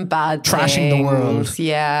 saying some bad trashing things. the world.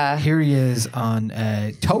 Yeah, here he is on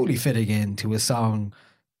totally fitting into a song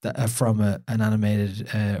that, from an animated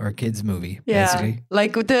or kids movie. Yeah, basically.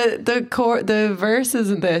 Like the verses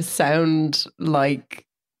in this sound like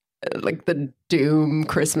the Doom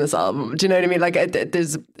Christmas album. Do you know what I mean? Like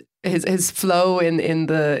there's his flow in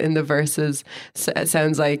the verses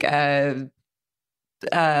sounds like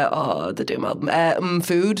the Doom album,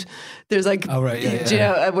 Food. There's like, oh, right, yeah, do you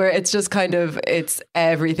know, where it's just kind of, it's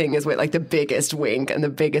everything is with like the biggest wink and the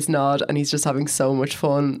biggest nod, and he's just having so much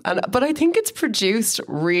fun. But I think it's produced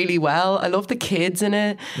really well. I love the kids in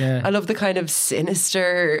it. Yeah. I love the kind of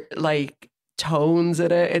sinister like tones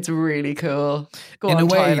in it. It's really cool. In a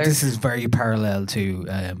way, Tyler. this is very parallel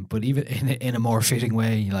to, but even in a more fitting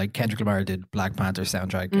way, like Kendrick Lamar did Black Panther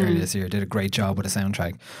soundtrack earlier this year, did a great job with a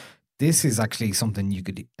soundtrack. This is actually something you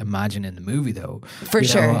could imagine in the movie, though. For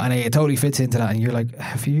sure. And it totally fits into that. And you're like,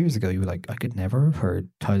 a few years ago, you were like, I could never have heard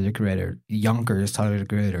Tyler the Creator, Yonkers Tyler the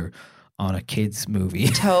Creator, on a kids movie.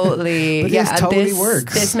 Totally. But yeah, this totally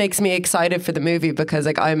works. This makes me excited for the movie because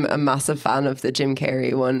like I'm a massive fan of the Jim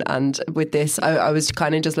Carrey one, and with this I was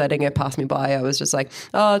kind of just letting it pass me by. I was just like,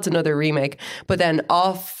 oh, it's another remake. But then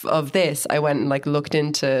off of this I went and like looked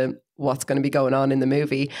into what's going to be going on in the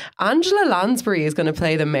movie. Angela Lansbury is going to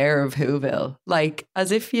play the mayor of Whoville, like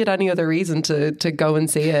as if you had any other reason to go and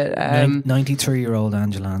see it. 93-year-old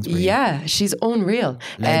Angela Lansbury. Yeah, she's unreal.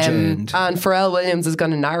 Legend. And Pharrell Williams is going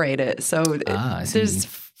to narrate it. So there's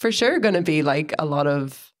for sure going to be like a lot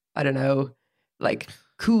of, I don't know, like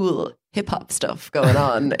cool hip hop stuff going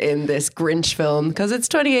on in this Grinch film because it's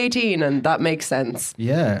 2018 and that makes sense.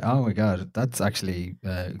 Yeah. Oh my God. That's actually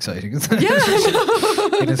exciting, isn't it?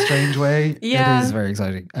 Yeah. In a strange way. Yeah. It is very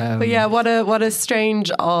exciting. But yeah, what a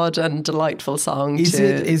strange, odd and delightful song. Is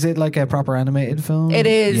it like a proper animated film? It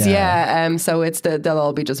is, yeah. So it's they'll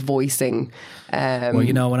all be just voicing. Well,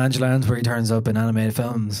 you know, when Angela Lansbury turns up in animated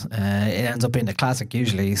films, it ends up being a classic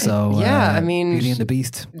usually. So yeah, I mean, Beauty and the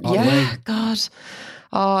Beast. All the way. God.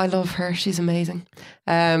 Oh, I love her. She's amazing.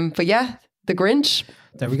 But yeah, The Grinch.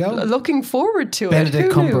 There we go. Looking forward to Benedict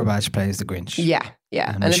it. Cumberbatch plays the Grinch. Yeah.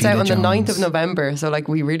 And it's Rashida out on the 9th Jones. of November. So like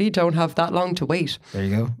we really don't have that long to wait. There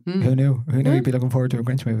you go. Who knew? Who knew you'd be looking forward to a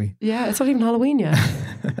Grinch movie? Yeah, it's not even Halloween yet.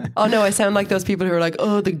 Oh no, I sound like those people who are like,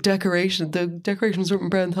 oh, the decorations are from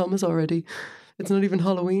Brown Thomas already. It's not even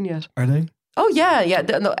Halloween yet. Are they? Oh yeah.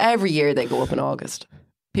 No, every year they go up in August.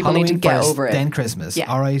 People Halloween need to get first, over it. Then Christmas. Yeah.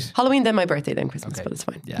 All right. Halloween, then my birthday, then Christmas, Okay. but it's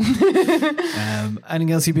fine. Yeah.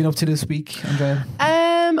 Anything else you've been up to this week, Andrea?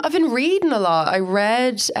 I've been reading a lot. I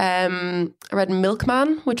read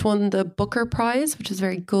Milkman, which won the Booker Prize, which is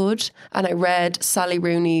very good. And I read Sally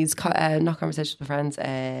Rooney's Not Conversations with Friends,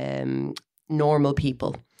 Normal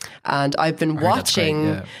People. And I've been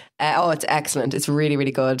watching It's excellent. It's really,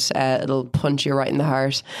 really good. It'll punch you right in the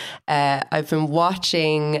heart. I've been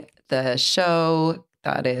watching the show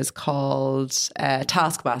that is called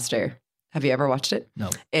Taskmaster. Have you ever watched it? No.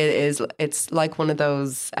 It's like one of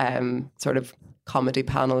those sort of comedy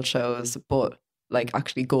panel shows, but like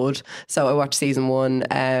actually good. So I watched season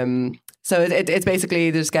 1. So it's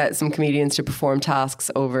basically they just get some comedians to perform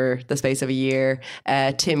tasks over the space of a year.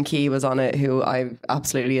 Tim Key was on it, who I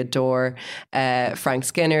absolutely adore. Frank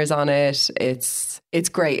Skinner's on it. It's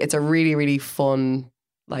great. It's a really, really fun,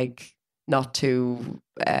 like not too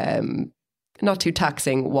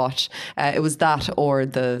taxing watch. It was that or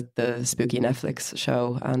the spooky Netflix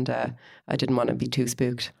show, and I didn't want to be too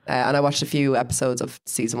spooked. And I watched a few episodes of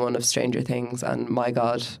season 1 of Stranger Things, and my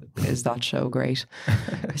God, is that show great.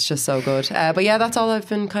 It's just so good. But yeah, that's all I've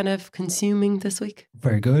been kind of consuming this week.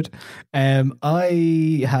 Very good. I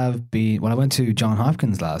went to John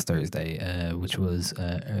Hopkins last Thursday, which was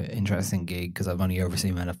an interesting gig because I've only ever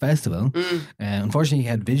seen him at a festival. Unfortunately, he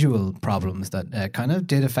had visual problems that kind of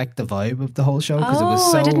did affect the vibe of the whole show because it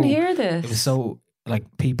was so. I didn't hear this. It was so. Like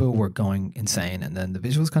people were going insane, and then the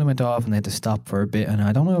visuals kind of went off, and they had to stop for a bit. And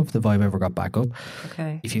I don't know if the vibe ever got back up.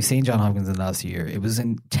 Okay. If you've seen John Hopkins in the last year, it was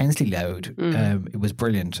intensely loud. It was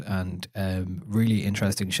brilliant and really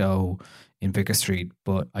interesting show in Vicar Street.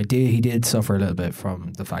 But he did suffer a little bit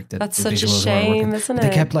from the fact that that's the such a visuals shame, weren't working. isn't They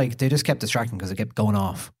it? just kept distracting because it kept going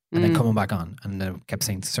off. And then coming back on, and then kept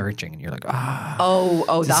saying searching, and you're like, oh,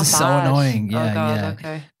 this that's is so annoying. Yeah, oh God,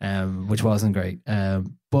 yeah. Okay. Which wasn't great.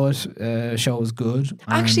 But show was good.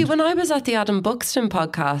 Actually, when I was at the Adam Buxton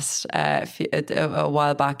podcast a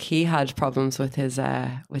while back, he had problems with his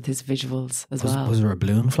visuals as well. Was there a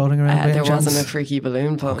balloon floating around? By There any chance? wasn't a freaky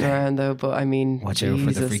balloon floating around though, but I mean, watch out for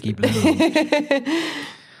the Jesus. freaky balloon.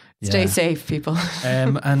 Stay safe, people.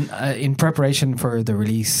 And in preparation for the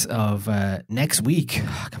release of next week,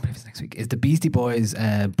 I can't believe it's next week, is the Beastie Boys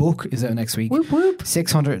book is out next week. Whoop, whoop.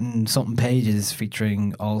 600 and something pages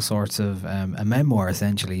featuring all sorts of a memoir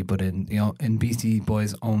essentially, but in Beastie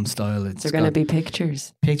Boys' own style. It's going to be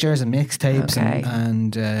pictures and mixtapes okay.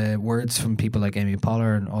 and words from people like Amy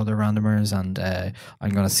Poehler and other randomers, and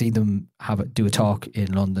I'm going to see them do a talk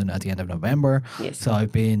in London at the end of November. Yes. So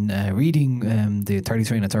I've been reading the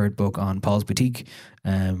 33 and a third book on Paul's Boutique,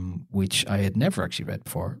 which I had never actually read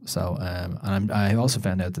before. So and I also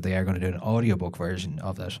found out that they are going to do an audiobook version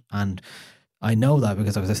of that, and I know that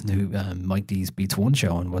because I was listening to Mike D's Beats One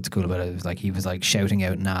show, and what's cool about it is like he was like shouting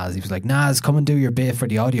out Nas. He was like, Nas, come and do your bit for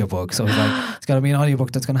the audiobook. So he's like, it's got to be an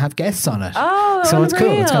audiobook that's going to have guests on it. Oh, so unreal. It's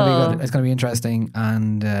cool. It's going to be good. It's going to be interesting.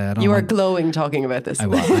 And you are glowing talking about this. I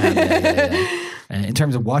am, yeah. In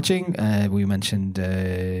terms of watching, we mentioned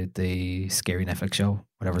the scary Netflix show,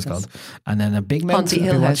 whatever it's called, and then a Big Mouth. I've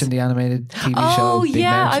been watching the animated TV show. Oh Big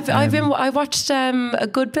yeah, Mouth. I watched a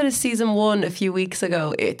good bit of season 1 a few weeks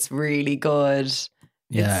ago. It's really good.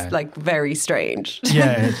 Yeah. It's like very strange.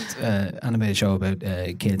 Yeah, it's an animated show about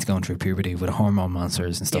kids going through puberty with hormone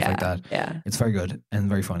monsters and stuff like that. Yeah, it's very good and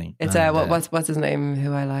very funny. It's what's his name?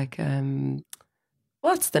 Who I like.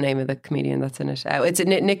 What's the name of the comedian that's in it? It's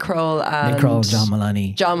Nick Kroll and Nick Kroll, John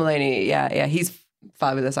Mulaney. John Mulaney, yeah, he's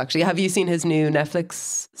fabulous. Actually, have you seen his new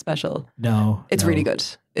Netflix special? No, it's really good.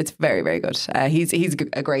 It's very, very good. He's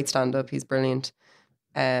a great stand-up. He's brilliant.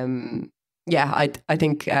 Yeah, I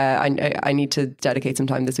think I need to dedicate some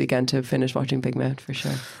time this weekend to finish watching Big Mouth for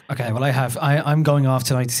sure. Okay, well I'm going off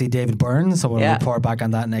tonight to see David Byrne, so we'll report back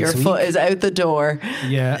on that next week. Your foot is out the door.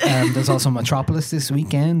 Yeah, there's also Metropolis this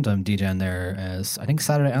weekend. I'm DJing there I think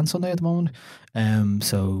Saturday and Sunday at the moment.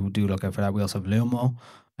 So do look out for that. We also have Lumo.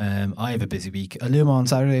 I have a busy week. A Lumo on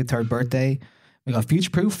Saturday, 3rd birthday. We got Future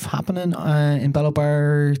Proof happening in Bellow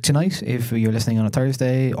Bar tonight. If you're listening on a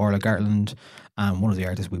Thursday, Orla Gartland and one of the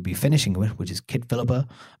artists we'll be finishing with, which is Kit Philippa,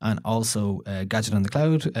 and also Gadget on the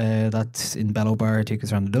Cloud. That's in Bellow Bar.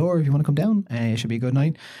 Tickets around the door if you want to come down. It should be a good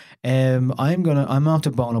night. I'm off to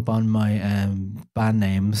bone up on my band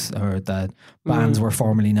names, or that bands were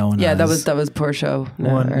formerly known as. Yeah, that was poor show.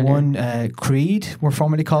 One Creed were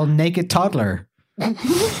formerly called Naked Toddler.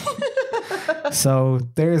 So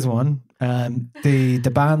there's one.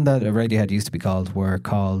 The band that Radiohead used to be called were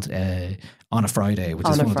called On a Friday, which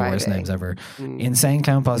is one of the worst names ever. Insane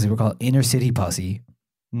Clown Posse were called Inner City Posse.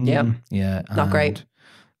 Yeah, yeah, not great.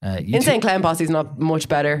 Insane Clown Posse is not much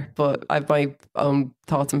better, but I've my own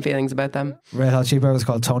thoughts and feelings about them. Red Hot Chili Peppers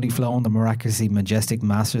called Tony Flo and the Miraculously Majestic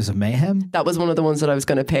Masters of Mayhem. That was one of the ones that I was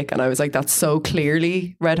going to pick, and I was like, that's so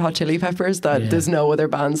clearly Red Hot Chili Peppers that there's no other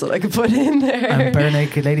bands that I could put in there. And Bare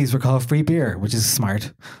Naked Ladies were called Free Beer, which is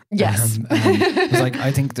smart. Yes. It was like,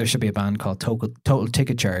 I think there should be a band called Total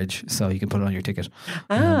Ticket Charge, so you can put it on your ticket.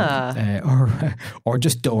 Or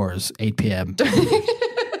just Doors, 8 p.m.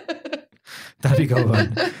 That'd be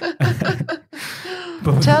good.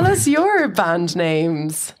 Tell us your band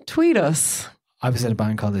names. Tweet us. I was in a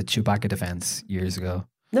band called the Chewbacca Defense years ago.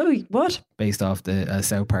 No, what? Based off the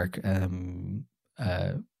South Park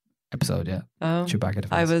episode, yeah. Oh, Chewbacca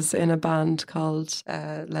Defense. I was in a band called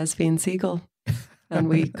Lesbian Seagull. And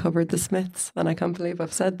we covered the Smiths, and I can't believe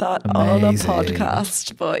I've said that on a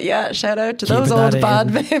podcast. But yeah, shout out to those old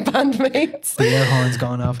bandmates. The air horn's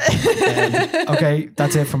gone off. Okay,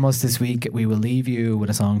 that's it from us this week. We will leave you with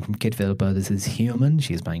a song from Kid Philippa. This is Human.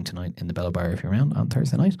 She's playing tonight in the Bellow Bar if you're around on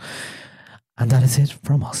Thursday night. And that is it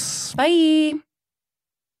from us. Bye.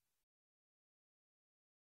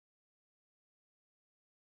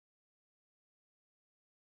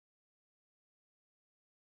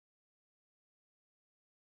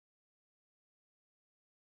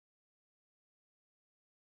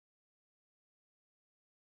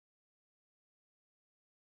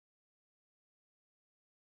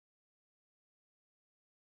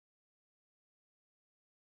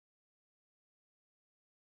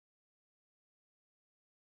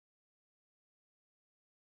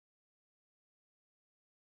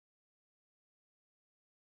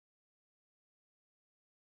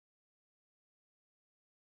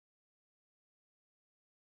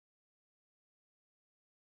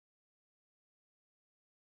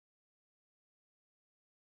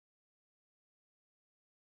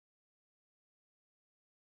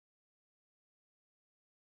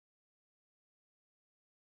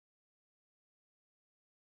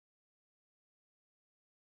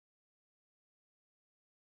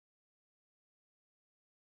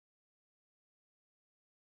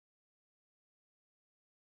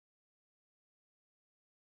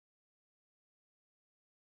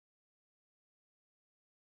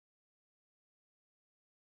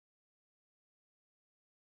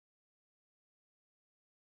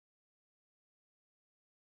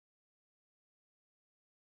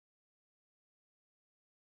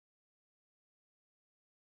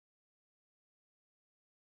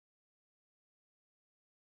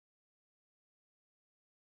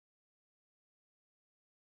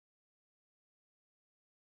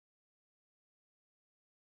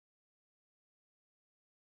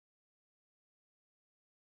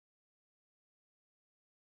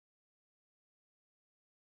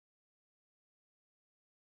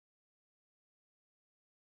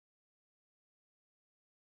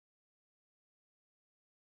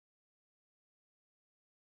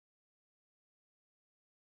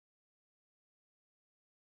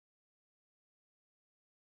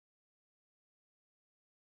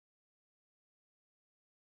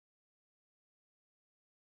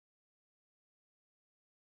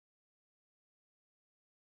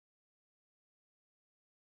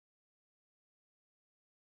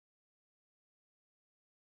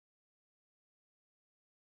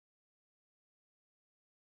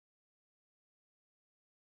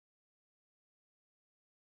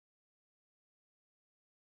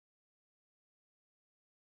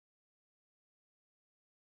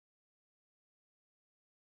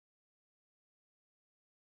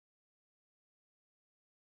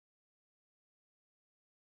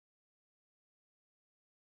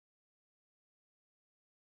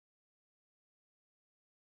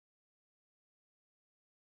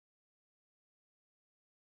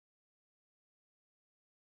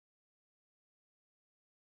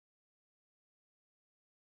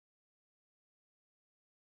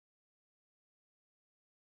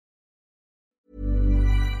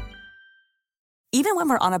 Even when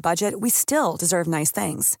we're on a budget, we still deserve nice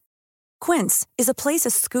things. Quince is a place to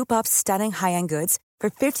scoop up stunning high-end goods for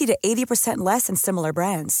 50 to 80% less than similar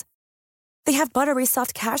brands. They have buttery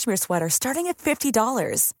soft cashmere sweaters starting at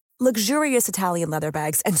 $50, luxurious Italian leather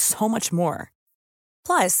bags, and so much more.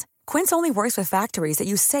 Plus, Quince only works with factories that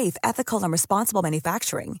use safe, ethical, and responsible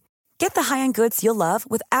manufacturing. Get the high-end goods you'll love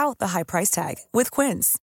without the high price tag with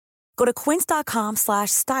Quince. Go to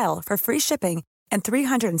quince.com/style for free shipping and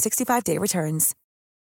 365-day returns.